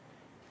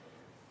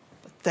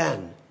 But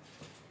then,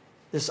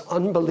 this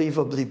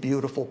unbelievably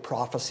beautiful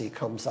prophecy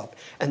comes up.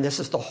 And this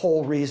is the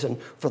whole reason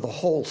for the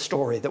whole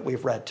story that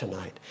we've read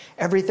tonight.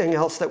 Everything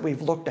else that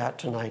we've looked at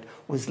tonight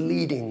was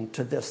leading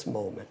to this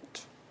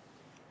moment.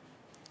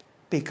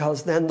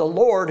 Because then the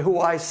Lord, who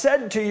I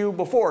said to you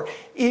before,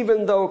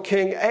 even though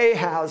King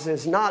Ahaz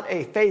is not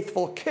a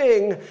faithful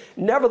king,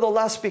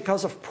 nevertheless,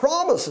 because of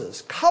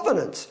promises,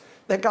 covenants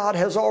that God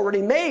has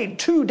already made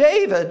to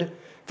David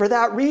For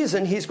that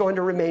reason, he's going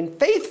to remain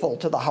faithful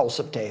to the house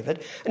of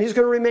David, and he's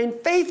going to remain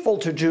faithful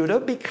to Judah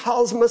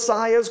because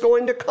Messiah is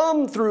going to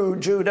come through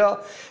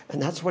Judah.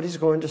 And that's what he's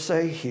going to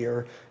say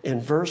here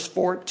in verse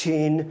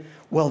 14.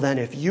 Well, then,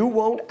 if you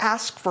won't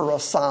ask for a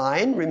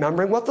sign,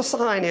 remembering what the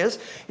sign is,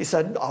 he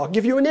said, I'll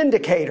give you an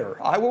indicator.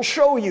 I will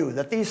show you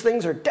that these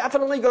things are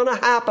definitely going to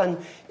happen,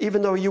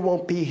 even though you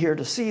won't be here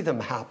to see them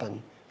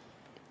happen.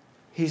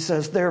 He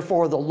says,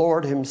 therefore, the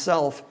Lord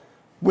himself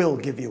will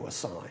give you a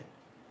sign.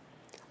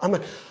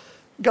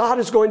 God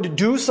is going to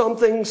do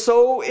something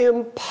so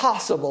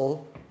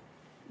impossible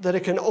that it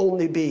can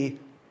only be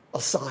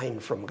a sign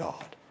from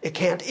God. It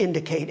can't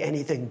indicate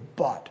anything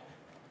but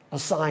a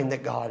sign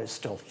that God is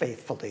still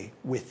faithfully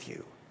with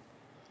you.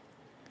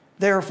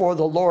 Therefore,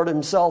 the Lord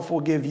himself will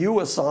give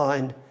you a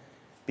sign.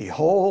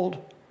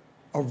 Behold,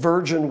 a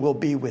virgin will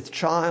be with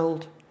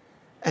child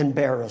and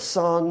bear a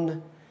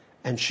son,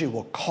 and she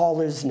will call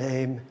his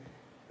name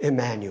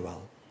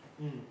Emmanuel,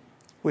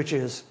 which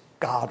is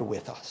God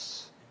with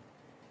us.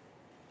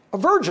 A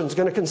virgin's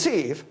going to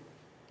conceive.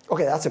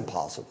 Okay, that's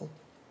impossible.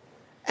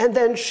 And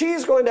then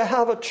she's going to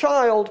have a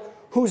child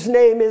whose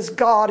name is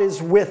God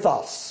is with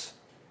us.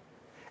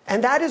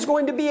 And that is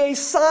going to be a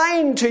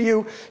sign to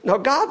you. Now,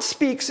 God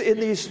speaks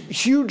in these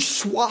huge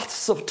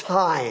swaths of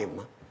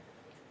time.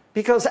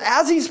 Because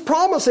as he's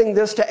promising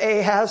this to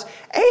Ahaz,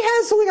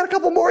 Ahaz only got a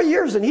couple more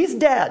years and he's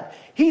dead.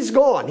 He's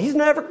gone. He's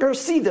never going to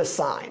see this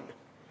sign.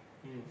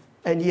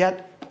 And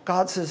yet,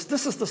 God says,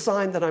 this is the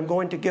sign that I'm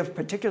going to give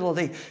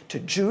particularly to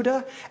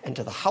Judah and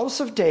to the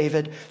house of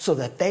David so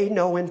that they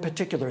know in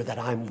particular that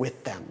I'm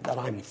with them, that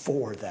I'm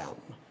for them.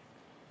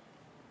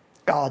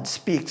 God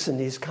speaks in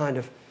these kind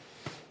of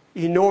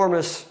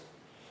enormous,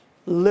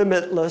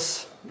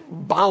 limitless,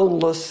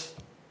 boundless,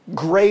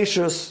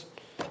 gracious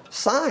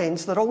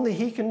signs that only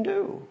he can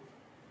do.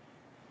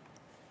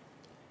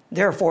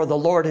 Therefore, the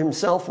Lord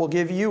himself will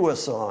give you a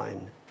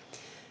sign.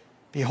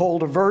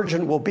 Behold, a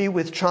virgin will be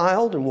with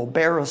child and will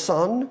bear a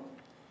son,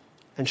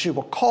 and she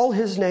will call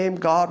his name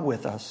God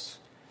with us.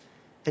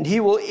 And he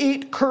will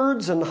eat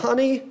curds and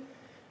honey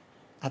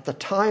at the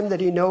time that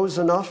he knows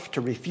enough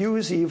to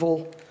refuse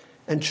evil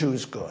and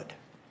choose good.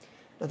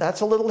 Now,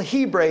 that's a little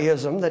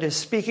Hebraism that is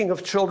speaking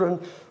of children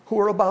who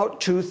are about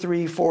 2,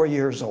 3, 4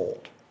 years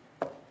old.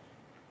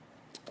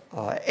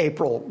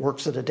 April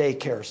works at a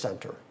daycare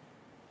center.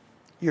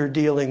 You're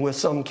dealing with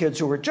some kids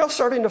who are just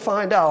starting to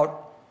find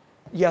out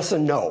yes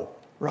and no.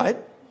 Right?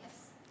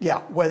 Yes.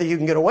 Yeah, whether you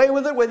can get away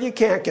with it, whether you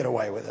can't get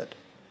away with it.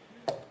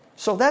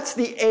 So that's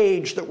the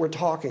age that we're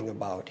talking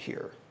about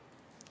here.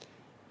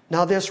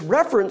 Now, this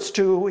reference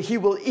to he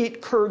will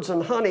eat curds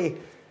and honey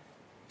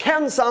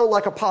can sound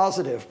like a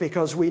positive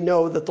because we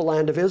know that the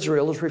land of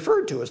Israel is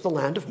referred to as the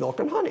land of milk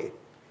and honey.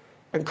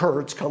 And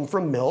curds come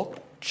from milk,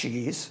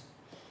 cheese.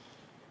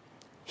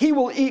 He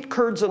will eat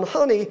curds and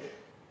honey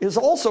is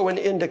also an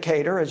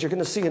indicator, as you're going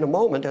to see in a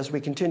moment as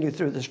we continue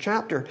through this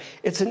chapter,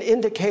 it's an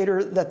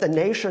indicator that the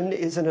nation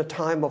is in a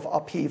time of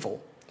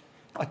upheaval,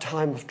 a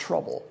time of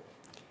trouble.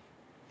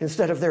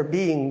 Instead of there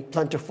being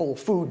plentiful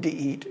food to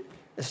eat,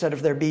 instead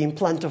of there being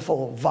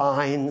plentiful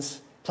vines,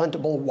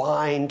 plentiful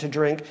wine to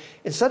drink,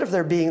 instead of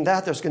there being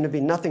that, there's going to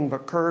be nothing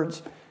but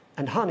curds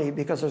and honey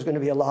because there's going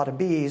to be a lot of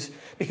bees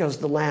because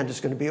the land is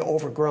going to be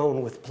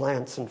overgrown with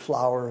plants and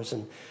flowers.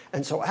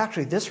 And so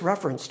actually this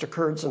reference to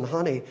curds and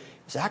honey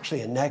is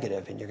actually a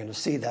negative, and you're going to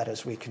see that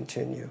as we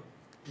continue.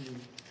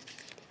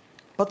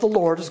 But the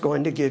Lord is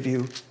going to give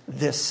you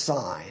this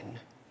sign.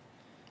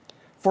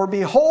 For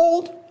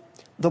behold,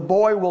 the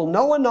boy will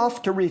know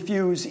enough to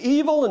refuse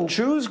evil and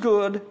choose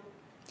good,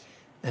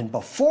 and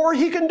before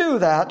he can do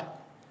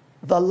that,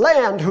 the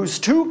land whose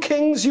 2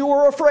 kings you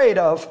were afraid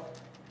of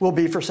will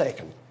be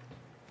forsaken.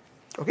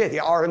 Okay, the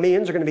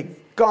Arameans are going to be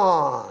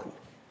gone.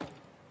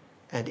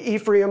 And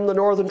Ephraim, the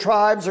northern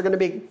tribes, are going to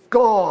be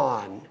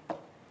gone.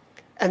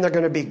 And they're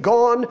going to be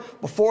gone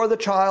before the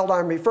child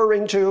I'm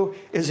referring to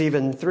is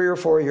even 3 or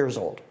 4 years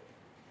old.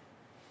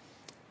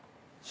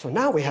 So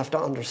now we have to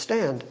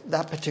understand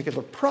that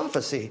particular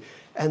prophecy.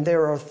 And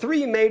there are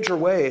 3 major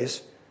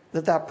ways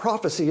that that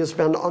prophecy has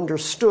been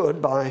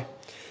understood by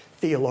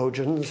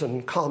theologians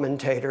and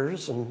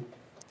commentators. And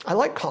I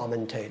like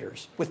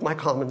commentators with my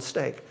common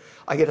steak.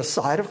 I get a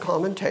side of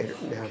commentator.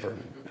 Never.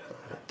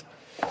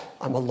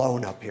 I'm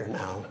alone up here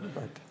now.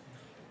 But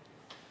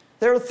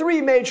there are 3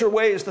 major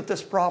ways that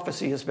this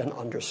prophecy has been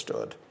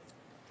understood.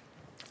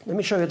 Let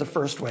me show you the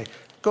first way.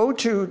 Go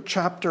to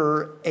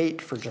chapter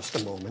 8 for just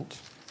a moment.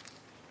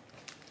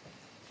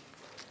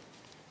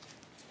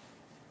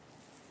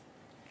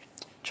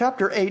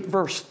 Chapter 8,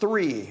 verse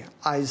 3,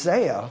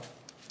 Isaiah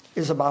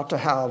is about to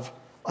have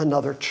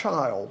another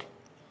child.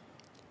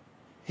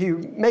 He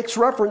makes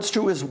reference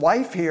to his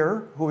wife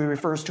here, who he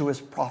refers to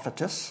as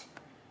prophetess.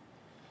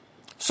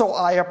 So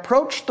I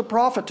approached the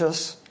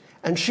prophetess,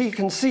 and she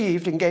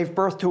conceived and gave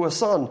birth to a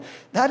son.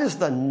 That is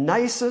the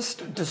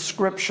nicest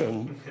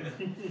description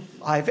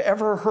I've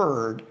ever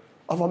heard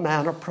of a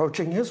man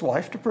approaching his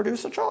wife to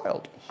produce a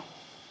child.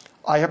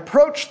 I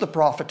approached the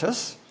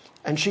prophetess,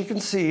 And she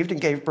conceived and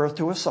gave birth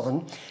to a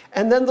son.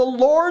 And then the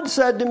Lord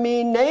said to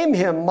me, name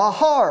him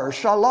Mahar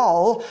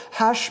Shalal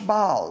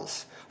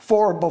Hashbaz.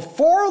 For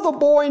before the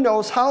boy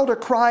knows how to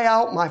cry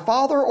out, my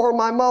father or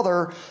my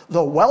mother,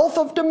 the wealth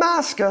of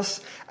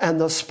Damascus and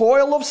the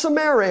spoil of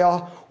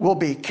Samaria will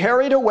be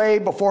carried away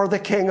before the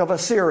king of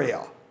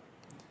Assyria.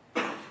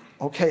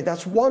 Okay,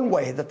 that's one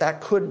way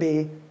that could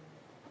be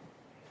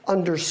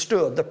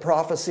understood, the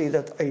prophecy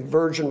that a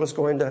virgin was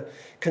going to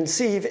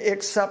conceive,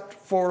 except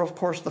for, of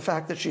course, the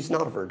fact that she's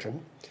not a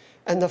virgin,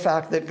 and the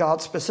fact that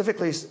God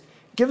specifically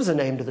gives a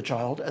name to the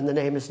child, and the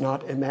name is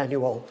not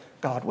Emmanuel,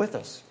 God with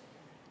us.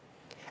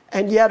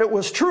 And yet it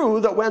was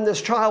true that when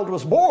this child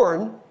was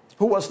born,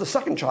 who was the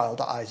second child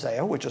to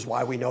Isaiah, which is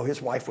why we know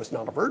his wife was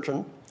not a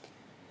virgin,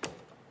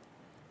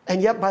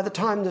 and yet by the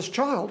time this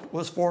child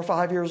was 4 or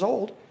 5 years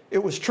old,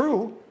 it was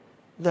true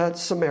that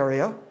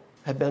Samaria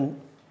had been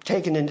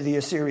taken into the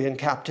Assyrian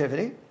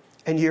captivity.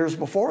 And years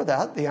before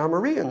that, the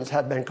Amorians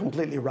had been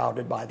completely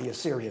routed by the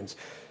Assyrians.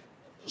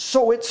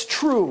 So it's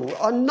true.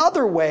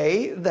 Another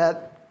way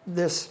that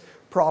this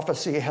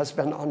prophecy has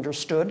been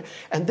understood,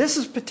 and this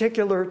is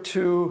particular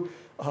to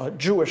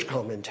Jewish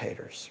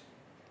commentators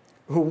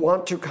who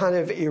want to kind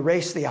of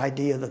erase the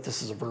idea that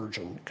this is a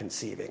virgin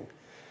conceiving.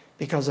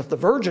 Because if the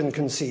virgin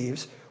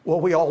conceives, well,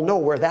 we all know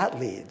where that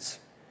leads.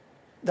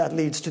 That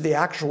leads to the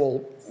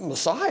actual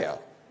Messiah.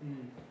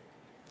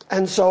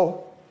 And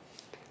so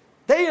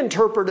they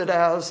interpret it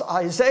as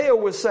Isaiah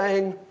was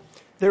saying,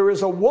 there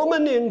is a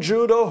woman in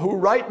Judah who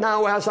right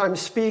now, as I'm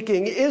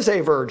speaking, is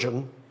a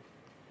virgin,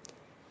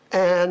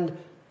 and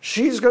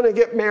she's going to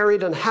get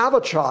married and have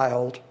a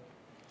child,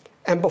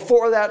 and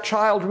before that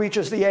child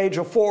reaches the age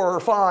of 4 or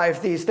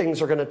 5, these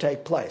things are going to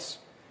take place.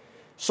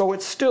 So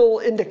it's still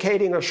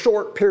indicating a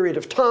short period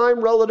of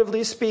time,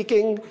 relatively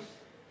speaking,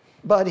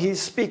 but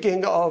he's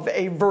speaking of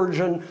a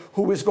virgin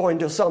who is going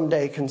to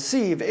someday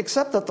conceive,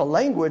 except that the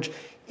language,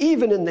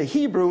 even in the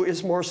Hebrew,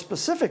 is more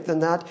specific than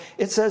that.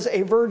 It says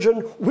a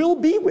virgin will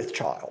be with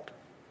child.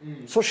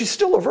 So she's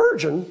still a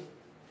virgin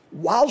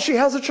while she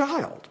has a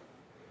child.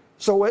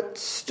 So it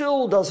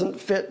still doesn't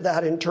fit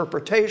that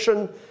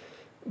interpretation.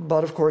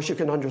 But of course, you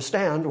can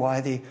understand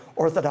why the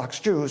Orthodox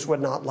Jews would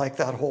not like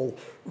that whole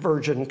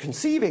virgin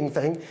conceiving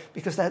thing,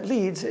 because that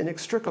leads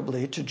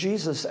inextricably to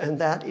Jesus, and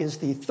that is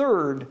the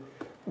third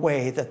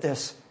way that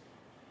this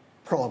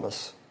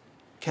promise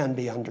can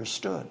be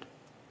understood.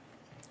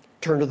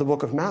 Turn to the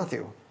book of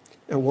Matthew,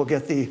 and we'll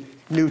get the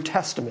New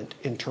Testament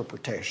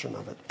interpretation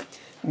of it.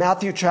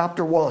 Matthew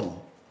chapter 1.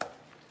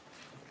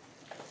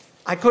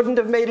 I couldn't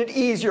have made it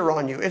easier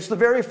on you. It's the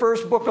very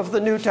first book of the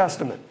New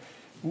Testament.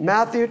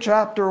 Matthew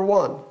chapter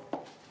 1.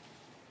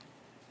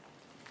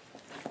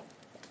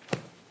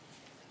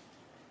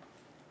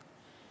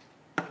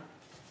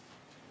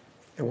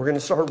 And we're going to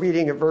start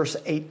reading at verse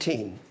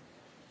 18.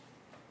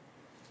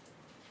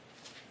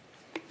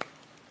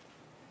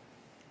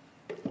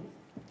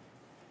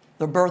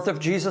 The birth of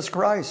Jesus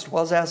Christ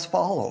was as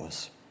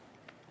follows.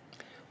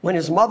 When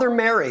his mother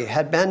Mary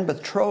had been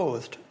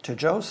betrothed to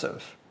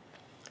Joseph,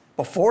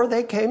 before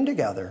they came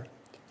together,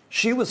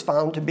 she was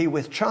found to be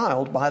with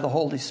child by the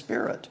Holy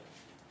Spirit.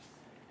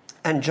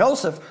 And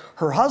Joseph,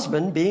 her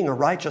husband, being a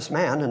righteous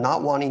man and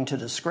not wanting to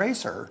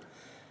disgrace her,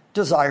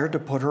 desired to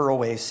put her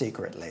away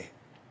secretly.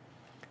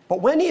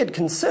 But when he had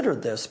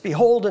considered this,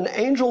 behold, an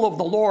angel of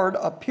the Lord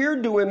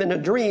appeared to him in a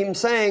dream,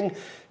 saying,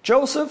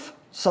 Joseph,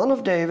 son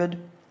of David,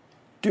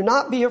 do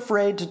not be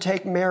afraid to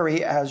take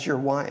Mary as your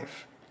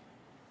wife,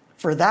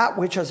 for that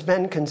which has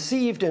been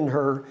conceived in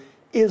her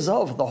is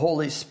of the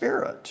Holy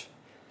Spirit.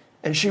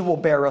 And she will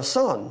bear a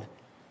son,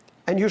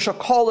 and you shall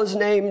call his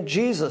name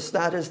Jesus.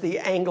 That is the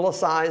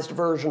anglicized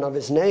version of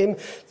his name.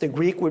 The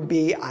Greek would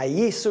be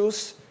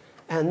Iesus,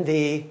 and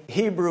the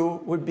Hebrew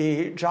would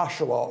be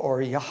Joshua or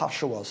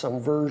Yahashua, some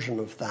version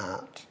of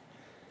that.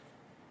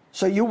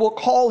 So you will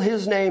call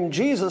his name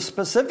Jesus.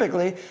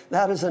 Specifically,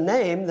 that is a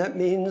name that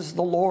means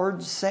the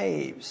Lord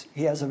saves.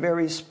 He has a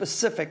very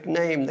specific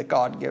name that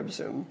God gives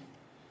him.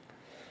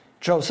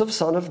 Joseph,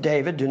 son of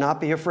David, do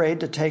not be afraid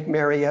to take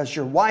Mary as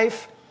your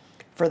wife,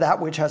 for that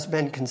which has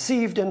been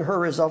conceived in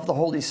her is of the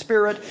Holy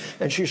Spirit,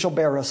 and she shall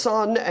bear a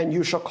son, and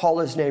you shall call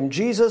his name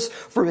Jesus,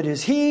 for it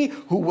is he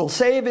who will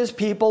save his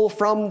people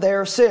from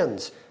their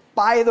sins.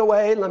 By the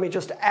way, let me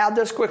just add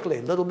this quickly,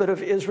 a little bit of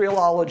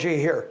Israelology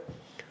here.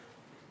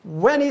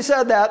 When he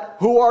said that,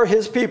 who are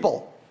his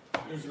people?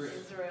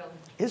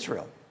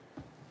 Israel.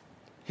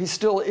 He's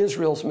still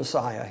Israel's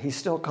Messiah. He's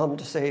still come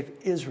to save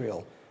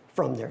Israel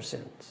from their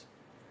sins.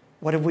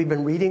 What have we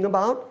been reading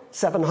about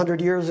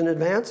 700 years in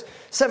advance?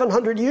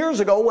 700 years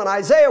ago, when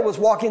Isaiah was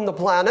walking the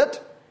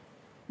planet,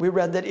 we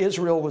read that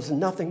Israel was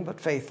nothing but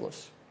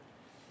faithless.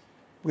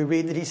 We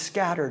read that he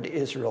scattered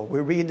Israel. We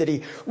read that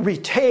he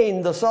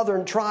retained the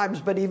southern tribes,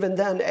 but even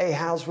then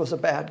Ahaz was a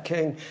bad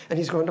king, and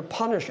he's going to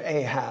punish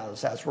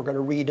Ahaz, as we're going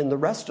to read in the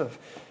rest of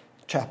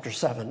chapter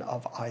 7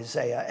 of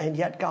Isaiah. And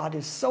yet God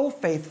is so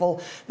faithful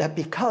that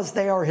because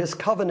they are his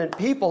covenant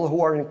people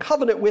who are in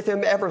covenant with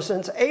him ever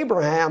since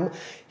Abraham,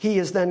 he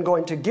is then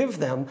going to give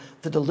them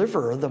the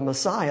deliverer, the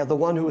Messiah, the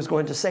one who is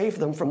going to save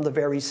them from the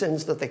very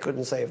sins that they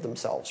couldn't save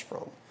themselves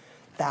from.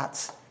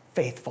 That's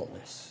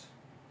faithfulness.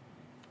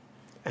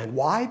 And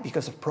why?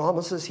 Because of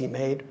promises he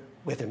made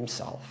with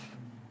himself.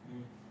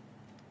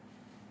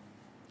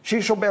 She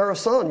shall bear a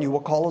son, you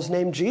will call his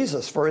name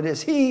Jesus, for it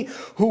is he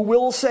who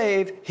will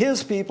save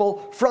his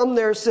people from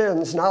their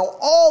sins. Now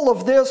all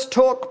of this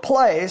took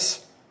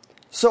place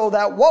so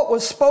that what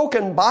was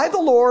spoken by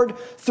the Lord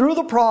through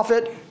the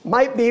prophet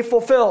might be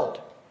fulfilled.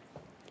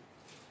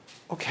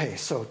 Okay,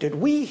 so did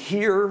we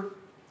hear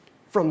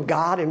from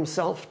God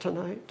himself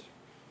tonight?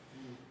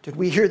 Did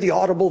we hear the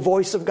audible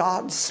voice of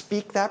God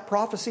speak that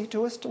prophecy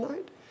to us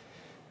tonight?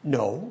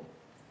 No,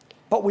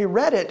 but we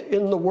read it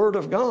in the Word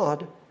of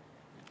God.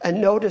 And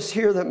notice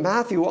here that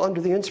Matthew, under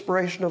the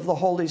inspiration of the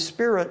Holy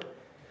Spirit,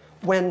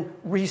 when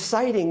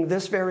reciting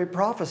this very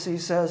prophecy,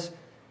 says,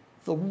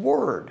 the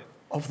word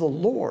of the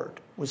Lord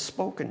was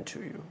spoken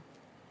to you.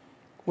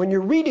 When you're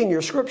reading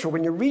your scripture,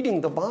 when you're reading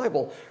the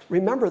Bible,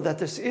 remember that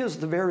this is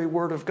the very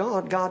word of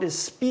God. God is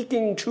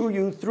speaking to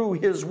you through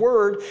his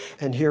word.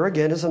 And here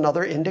again is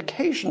another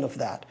indication of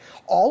that.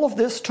 All of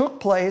this took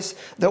place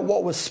that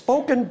what was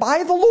spoken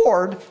by the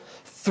Lord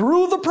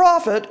through the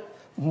prophet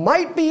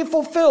might be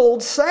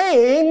fulfilled,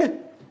 saying,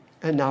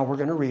 and now we're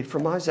going to read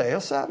from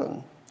Isaiah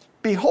 7.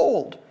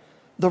 Behold,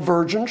 the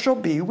virgin shall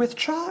be with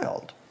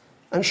child,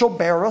 and shall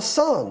bear a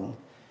son,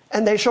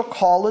 and they shall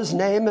call his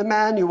name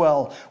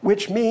Emmanuel,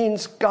 which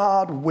means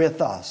God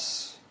with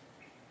us.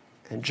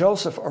 And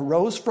Joseph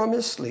arose from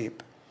his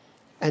sleep,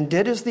 and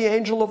did as the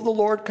angel of the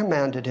Lord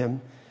commanded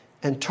him,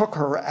 and took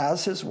her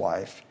as his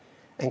wife,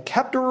 and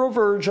kept her a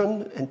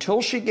virgin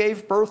until she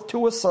gave birth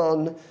to a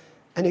son,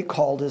 and he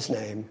called his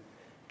name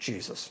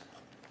Jesus.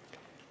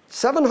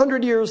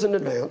 700 years in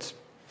advance,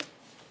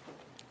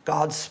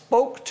 God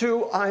spoke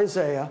to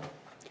Isaiah,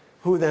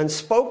 who then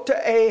spoke to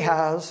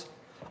Ahaz,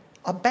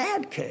 a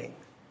bad king,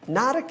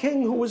 not a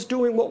king who was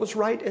doing what was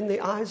right in the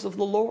eyes of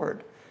the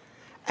Lord.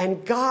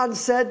 And God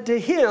said to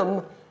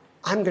him,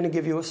 I'm going to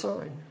give you a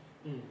sign.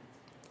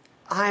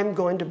 I'm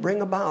going to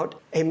bring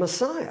about a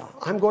Messiah.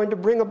 I'm going to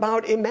bring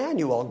about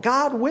Emmanuel,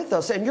 God with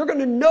us. And you're going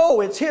to know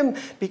it's him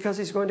because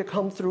he's going to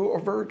come through a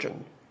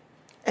virgin.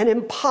 An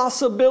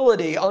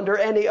impossibility under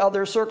any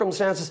other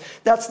circumstances.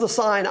 That's the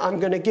sign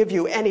I'm going to give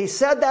you. And he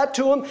said that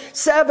to him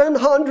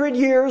 700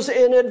 years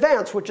in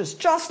advance, which is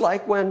just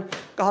like when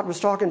God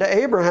was talking to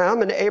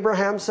Abraham, and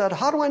Abraham said,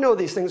 how do I know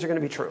these things are going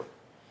to be true?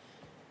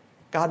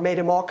 God made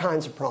him all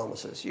kinds of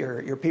promises.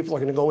 Your people are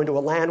going to go into a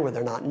land where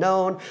they're not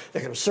known.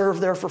 They're going to serve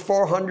there for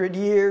 400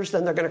 years.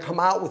 Then they're going to come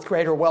out with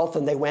greater wealth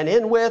than they went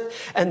in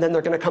with. And then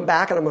they're going to come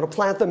back and I'm going to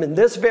plant them in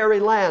this very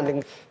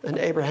land. And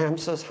Abraham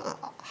says,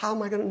 how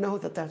am I going to know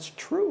that that's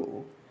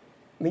true?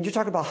 I mean, you're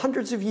talking about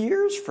hundreds of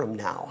years from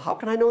now. How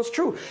can I know it's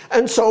true?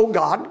 And so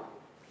God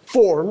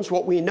forms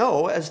what we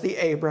know as the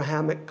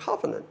Abrahamic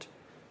covenant.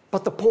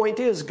 But the point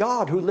is,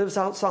 God, who lives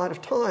outside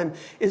of time,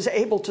 is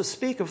able to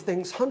speak of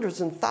things hundreds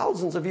and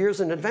thousands of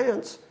years in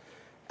advance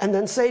and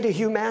then say to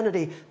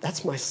humanity,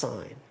 that's my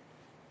sign.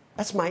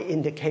 That's my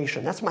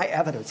indication. That's my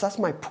evidence. That's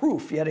my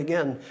proof, yet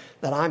again,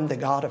 that I'm the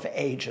God of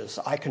ages.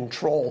 I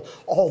control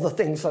all the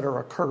things that are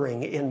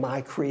occurring in my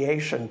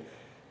creation.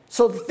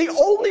 So the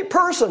only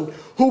person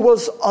who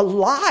was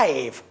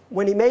alive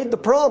when he made the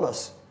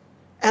promise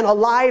and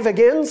alive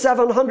again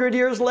 700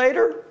 years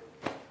later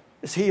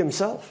is he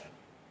himself.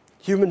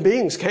 Human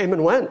beings came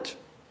and went.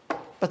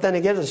 But then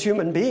again, it's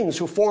human beings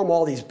who form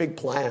all these big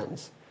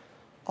plans,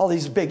 all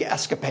these big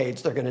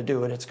escapades they're going to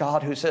do. And it's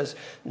God who says,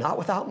 not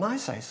without my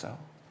say-so.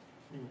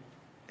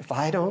 If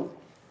I don't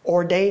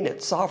ordain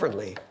it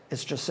sovereignly,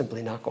 it's just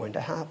simply not going to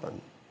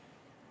happen.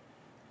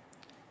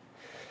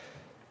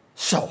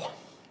 So,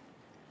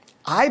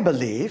 I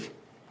believe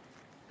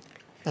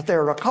that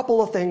there are a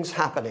couple of things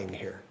happening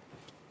here.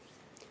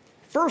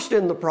 First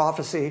in the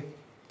prophecy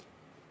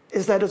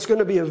is that it's going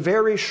to be a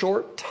very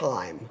short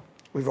time.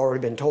 We've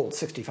already been told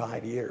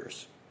 65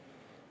 years.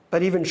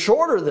 But even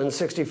shorter than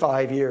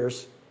 65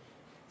 years,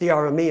 the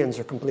Arameans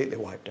are completely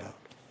wiped out.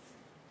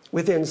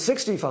 Within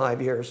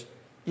 65 years,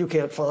 you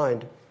can't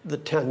find the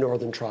 10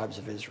 northern tribes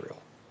of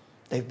Israel.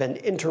 They've been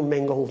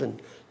intermingled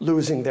and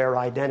losing their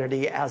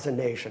identity as a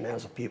nation,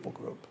 as a people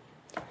group.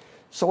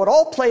 So it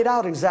all played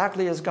out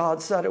exactly as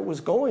God said it was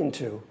going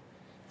to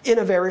in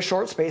a very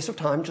short space of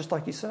time, just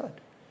like he said.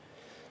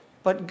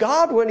 But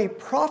God, when he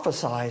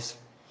prophesies,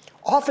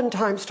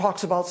 oftentimes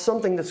talks about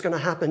something that's going to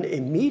happen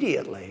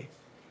immediately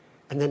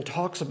and then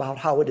talks about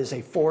how it is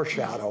a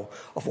foreshadow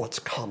of what's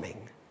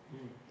coming.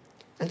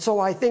 And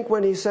so I think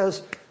when he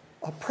says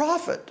a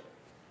prophet,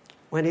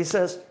 when he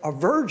says a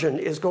virgin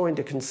is going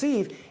to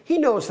conceive, he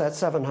knows that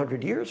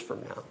 700 years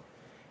from now.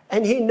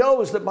 And he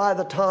knows that by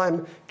the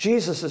time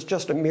Jesus is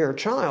just a mere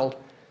child,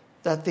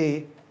 that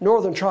the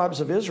northern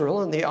tribes of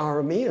Israel and the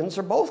Arameans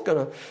are both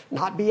going to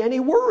not be any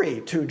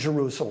worry to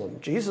Jerusalem.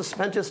 Jesus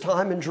spent his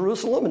time in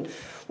Jerusalem and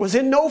was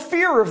in no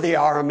fear of the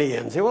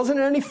Arameans. He wasn't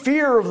in any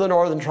fear of the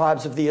northern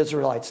tribes of the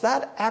Israelites.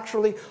 That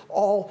actually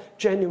all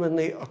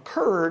genuinely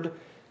occurred,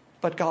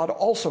 but God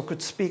also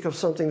could speak of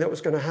something that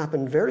was going to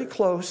happen very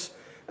close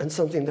and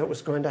something that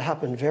was going to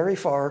happen very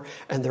far,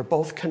 and they're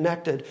both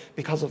connected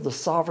because of the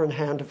sovereign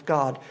hand of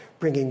God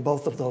bringing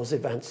both of those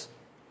events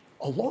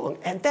along.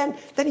 And then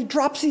he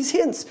drops these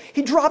hints.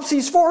 He drops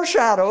these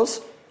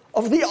foreshadows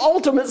of the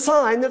ultimate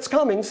sign that's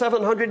coming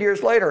 700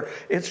 years later.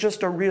 It's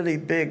just a really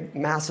big,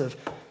 massive,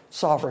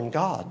 sovereign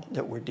God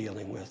that we're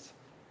dealing with,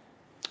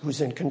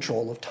 who's in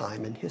control of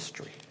time and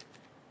history.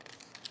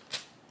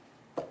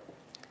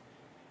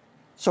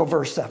 So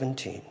verse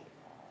 17.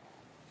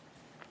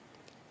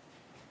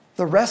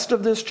 The rest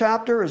of this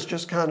chapter is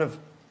just kind of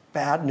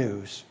bad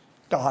news.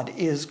 God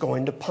is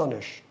going to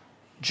punish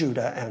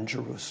Judah and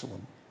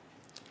Jerusalem.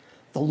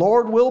 The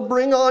Lord will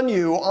bring on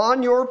you,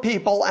 on your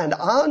people, and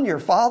on your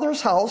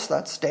father's house,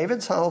 that's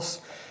David's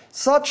house,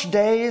 such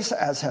days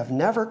as have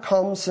never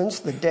come since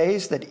the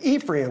days that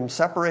Ephraim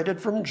separated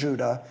from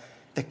Judah,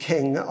 the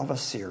king of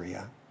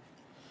Assyria.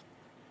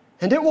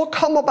 And it will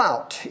come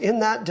about in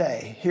that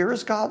day, here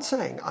is God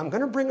saying, I'm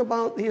going to bring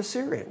about the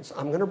Assyrians.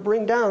 I'm going to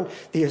bring down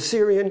the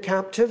Assyrian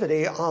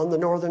captivity on the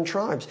northern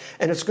tribes.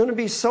 And it's going to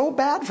be so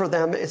bad for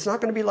them, it's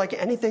not going to be like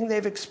anything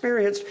they've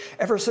experienced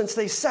ever since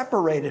they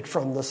separated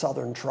from the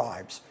southern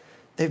tribes.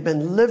 They've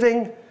been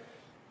living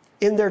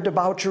in their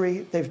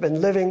debauchery. They've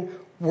been living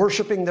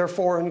worshiping their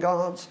foreign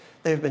gods.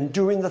 They've been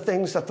doing the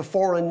things that the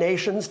foreign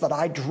nations that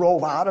I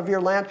drove out of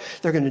your land,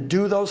 they're going to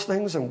do those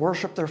things and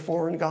worship their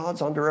foreign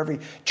gods under every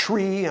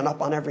tree and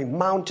up on every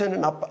mountain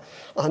and up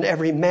on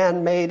every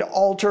man-made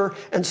altar.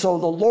 And so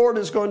the Lord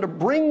is going to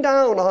bring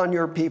down on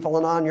your people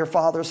and on your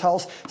father's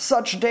house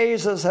such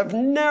days as have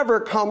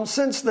never come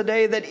since the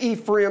day that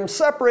Ephraim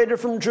separated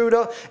from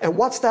Judah. And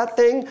what's that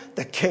thing?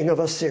 The king of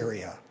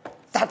Assyria.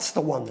 That's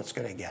the one that's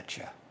going to get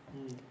you.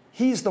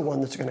 He's the one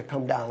that's going to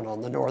come down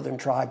on the northern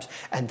tribes.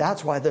 And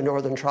that's why the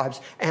northern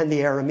tribes and the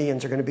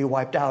Arameans are going to be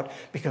wiped out,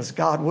 because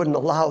God wouldn't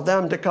allow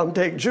them to come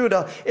take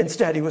Judah.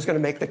 Instead, he was going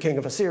to make the king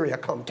of Assyria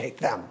come take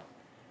them.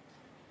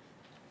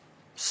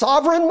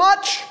 Sovereign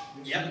much?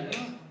 Yep.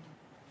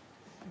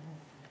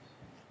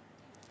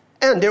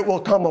 And it will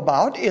come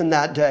about in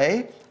that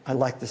day, I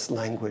like this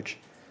language,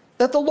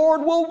 that the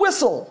Lord will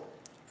whistle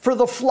for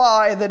the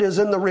fly that is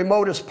in the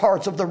remotest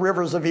parts of the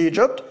rivers of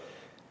Egypt,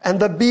 and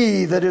the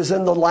bee that is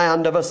in the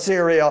land of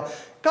Assyria.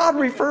 God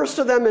refers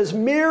to them as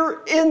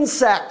mere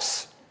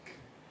insects.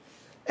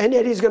 And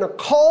yet he's going to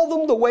call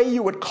them the way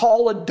you would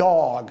call a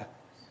dog.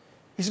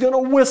 He's going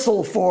to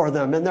whistle for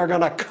them, and they're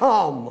going to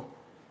come.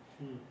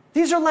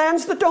 These are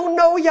lands that don't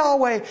know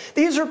Yahweh.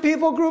 These are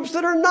people groups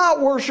that are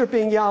not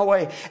worshiping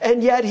Yahweh.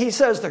 And yet he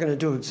says they're going to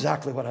do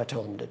exactly what I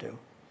tell them to do.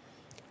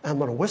 I'm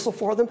going to whistle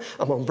for them.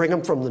 I'm going to bring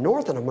them from the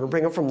north, and I'm going to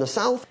bring them from the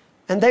south.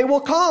 And they will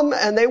come,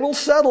 and they will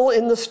settle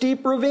in the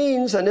steep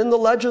ravines and in the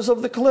ledges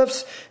of the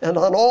cliffs and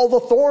on all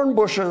the thorn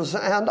bushes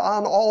and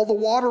on all the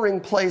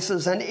watering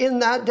places. And in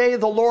that day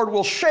the Lord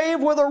will shave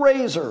with a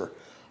razor,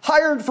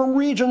 hired from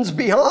regions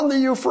beyond the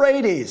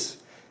Euphrates.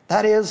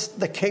 That is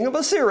the king of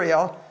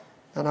Assyria.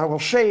 And I will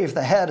shave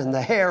the head and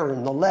the hair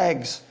and the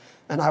legs,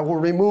 and I will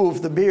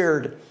remove the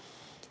beard.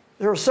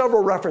 There are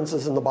several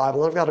references in the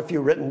Bible. I've got a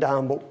few written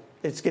down, but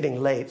it's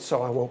getting late,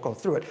 so I won't go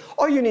through it.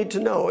 All you need to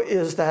know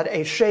is that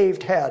a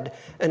shaved head,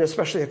 and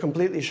especially a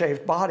completely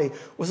shaved body,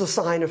 was a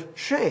sign of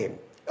shame.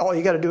 All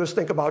you got to do is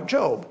think about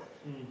Job.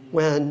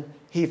 When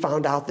he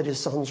found out that his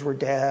sons were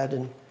dead,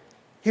 and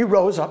he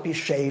rose up, he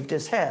shaved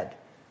his head,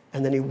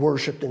 and then he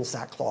worshiped in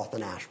sackcloth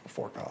and ash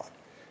before God.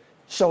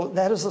 So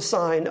that is a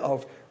sign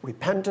of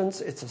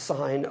repentance. It's a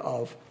sign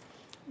of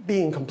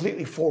being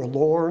completely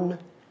forlorn.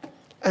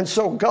 And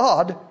so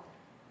God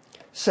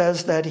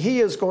says that he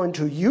is going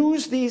to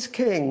use these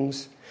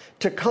kings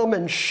to come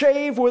and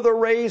shave with a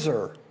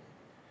razor,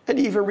 and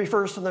he even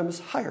refers to them as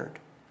hired.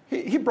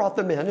 He brought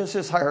them in as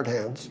his hired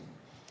hands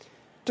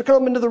to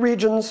come into the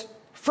regions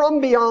from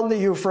beyond the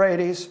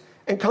Euphrates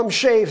and come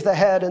shave the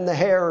head and the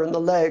hair and the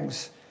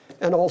legs,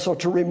 and also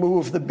to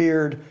remove the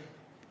beard.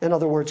 In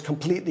other words,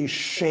 completely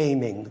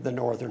shaming the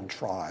northern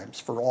tribes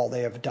for all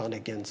they have done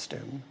against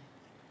him.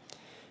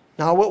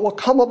 Now it will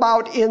come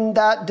about in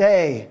that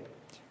day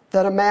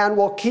that a man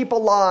will keep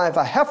alive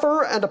a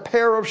heifer and a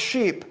pair of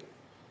sheep.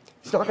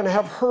 He's not going to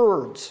have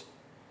herds.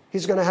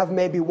 He's going to have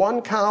maybe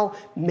one cow,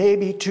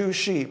 maybe two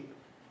sheep.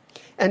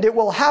 And it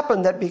will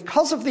happen that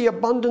because of the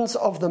abundance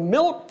of the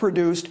milk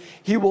produced,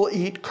 he will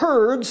eat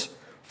curds,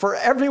 for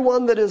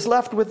everyone that is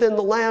left within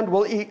the land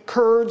will eat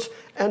curds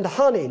and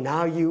honey.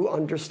 Now you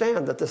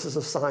understand that this is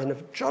a sign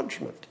of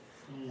judgment.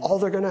 All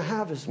they're going to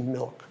have is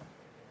milk,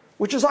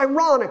 which is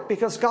ironic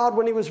because God,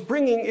 when he was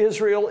bringing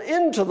Israel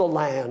into the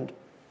land,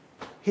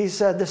 he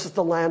said, this is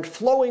the land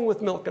flowing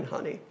with milk and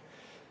honey.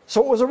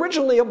 So it was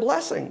originally a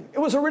blessing. It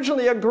was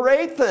originally a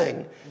great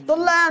thing. The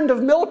land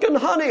of milk and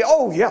honey.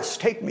 Oh, yes,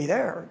 take me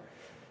there.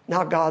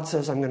 Now God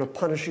says, I'm going to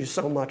punish you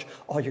so much,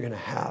 all you're going to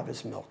have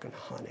is milk and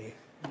honey.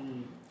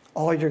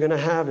 All you're going to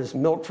have is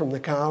milk from the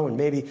cow and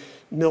maybe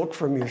milk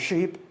from your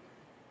sheep.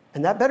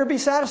 And that better be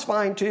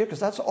satisfying to you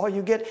because that's all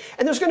you get.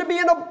 And there's going to be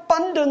an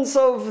abundance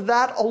of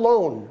that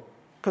alone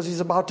because he's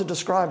about to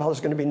describe how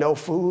there's going to be no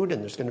food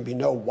and there's going to be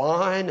no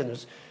wine.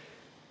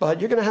 But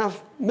you're going to have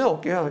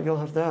milk. Yeah, you'll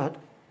have that.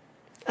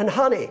 And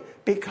honey,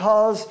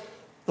 because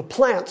the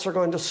plants are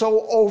going to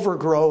so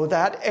overgrow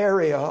that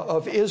area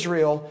of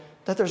Israel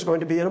that there's going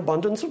to be an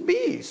abundance of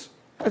bees.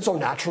 And so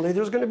naturally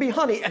there's going to be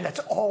honey, and that's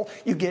all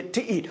you get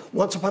to eat.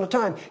 Once upon a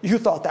time, you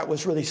thought that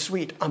was really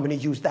sweet. I'm going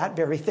to use that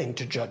very thing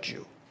to judge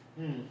you.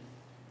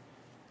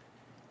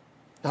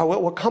 Now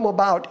it will come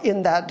about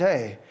in that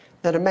day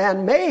that a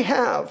man may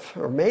have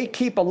or may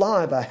keep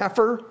alive a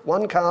heifer,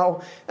 one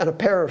cow, and a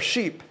pair of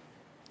sheep.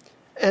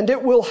 And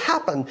it will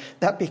happen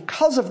that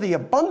because of the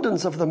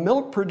abundance of the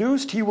milk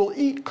produced, he will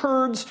eat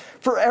curds,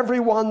 for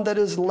everyone that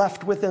is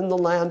left within the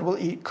land will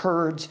eat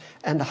curds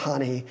and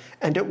honey.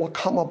 And it will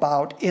come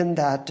about in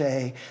that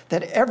day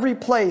that every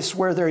place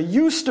where there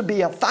used to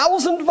be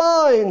 1,000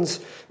 vines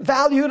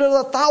valued at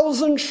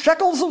 1,000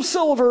 shekels of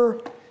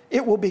silver,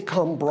 it will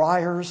become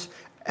briars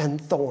and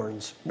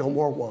thorns. No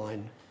more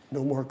wine,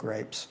 no more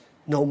grapes,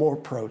 no more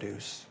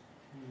produce.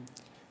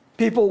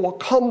 People will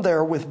come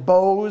there with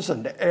bows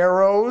and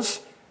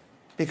arrows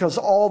because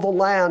all the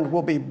land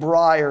will be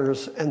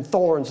briars and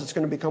thorns. It's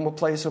going to become a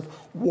place of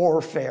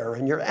warfare,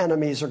 and your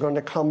enemies are going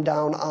to come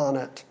down on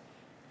it.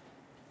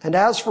 And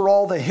as for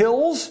all the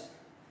hills,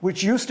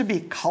 which used to be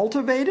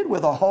cultivated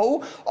with a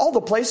hoe, all the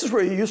places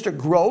where you used to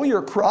grow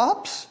your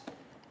crops,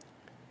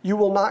 you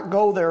will not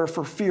go there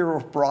for fear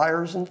of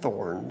briars and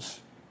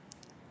thorns,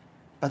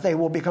 but they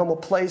will become a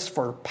place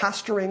for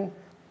pasturing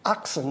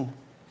oxen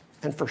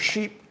and for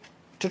sheep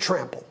to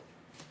trample.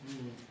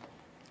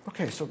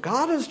 Okay, so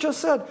God has just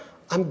said,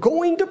 I'm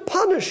going to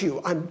punish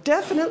you. I'm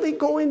definitely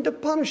going to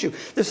punish you.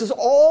 This is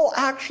all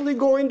actually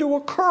going to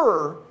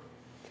occur.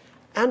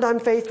 And I'm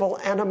faithful,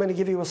 and I'm going to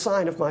give you a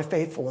sign of my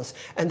faithfulness.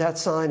 And that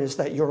sign is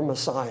that your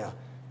Messiah,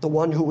 the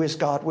one who is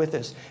God with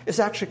us,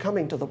 is actually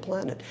coming to the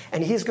planet.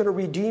 And he's going to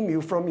redeem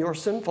you from your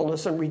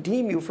sinfulness and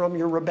redeem you from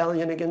your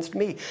rebellion against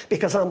me.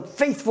 Because I'm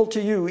faithful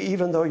to you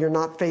even though you're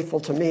not faithful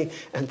to me.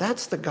 And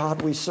that's the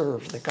God we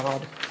serve, the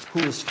God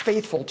who is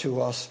faithful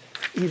to us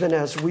even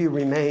as we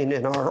remain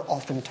in our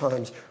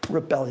oftentimes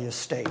rebellious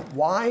state.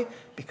 Why?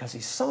 Because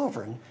he's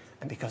sovereign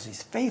and because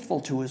he's faithful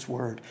to his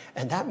word.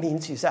 And that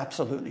means he's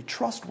absolutely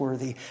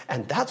trustworthy.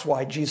 And that's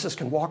why Jesus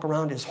can walk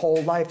around his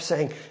whole life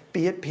saying,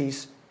 be at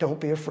peace, don't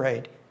be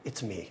afraid.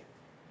 It's me.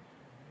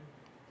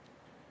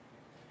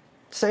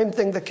 Same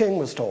thing the king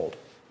was told.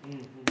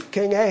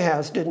 King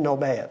Ahaz didn't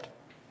obey it.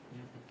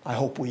 I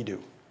hope we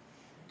do.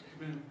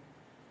 Amen.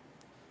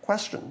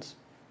 Questions?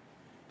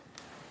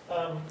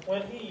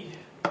 When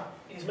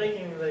he's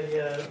making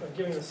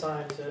giving the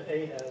sign to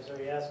Ahaz, or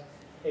he asks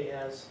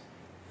Ahaz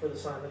for the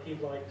sign that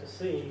he'd like to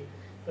see,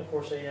 of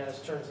course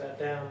Ahaz turns that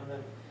down, and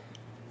then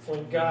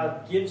when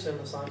God gives him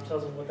the sign,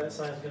 tells him what that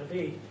sign is going to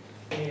be,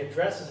 and he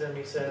addresses him,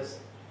 he says,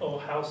 O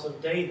house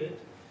of David,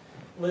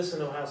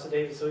 listen, O house of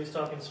David. So he's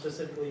talking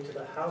specifically to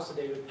the house of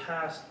David,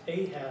 past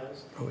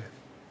Ahaz. Oh,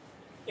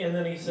 yeah. And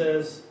then he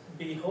says,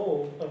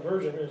 behold, a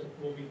virgin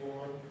will be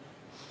born.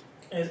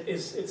 And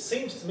it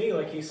seems to me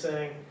like he's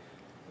saying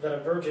that a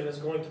virgin is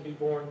going to be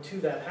born to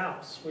that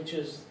house, which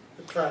is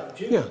the tribe of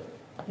Judah. Yeah,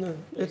 no,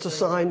 it's a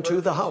sign to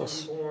the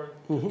house. Born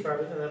to the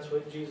tribe, and that's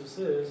what Jesus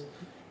is,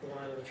 the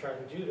line of the tribe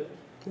of Judah.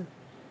 Yeah.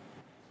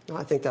 No,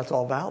 I think that's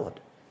all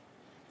valid.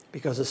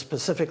 Because it's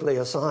specifically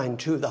assigned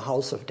to the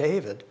house of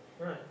David,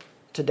 right,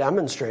 to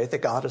demonstrate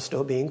that God is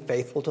still being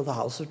faithful to the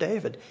house of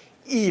David,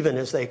 even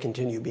as they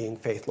continue being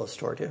faithless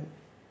toward him.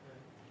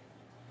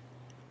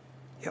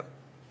 Right. Yep.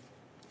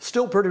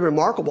 Still pretty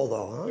remarkable,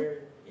 though, huh?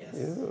 Yes.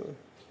 Yeah.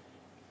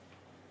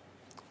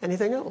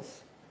 Anything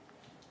else?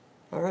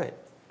 All right.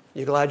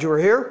 You glad you were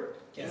here?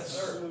 Yes,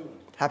 sir.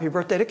 Happy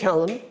birthday to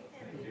Kellen. Thank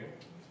you.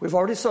 We've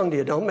already sung to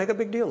you. Don't make a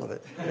big deal of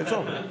it. It's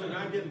over.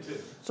 I'm getting to.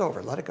 It's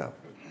over. Let it go.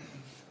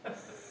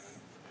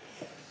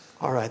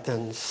 All right,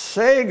 then.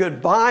 Say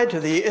goodbye to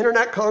the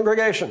internet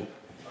congregation.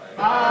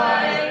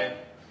 Bye.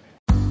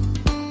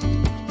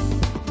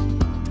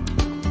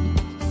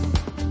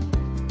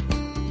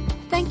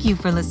 Thank you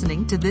for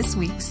listening to this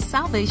week's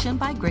Salvation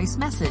by Grace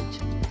message.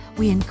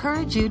 We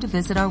encourage you to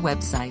visit our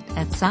website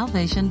at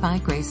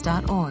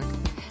salvationbygrace.org.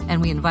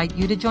 And we invite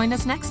you to join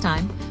us next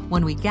time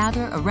when we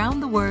gather around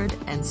the Word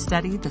and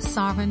study the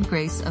sovereign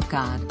grace of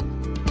God.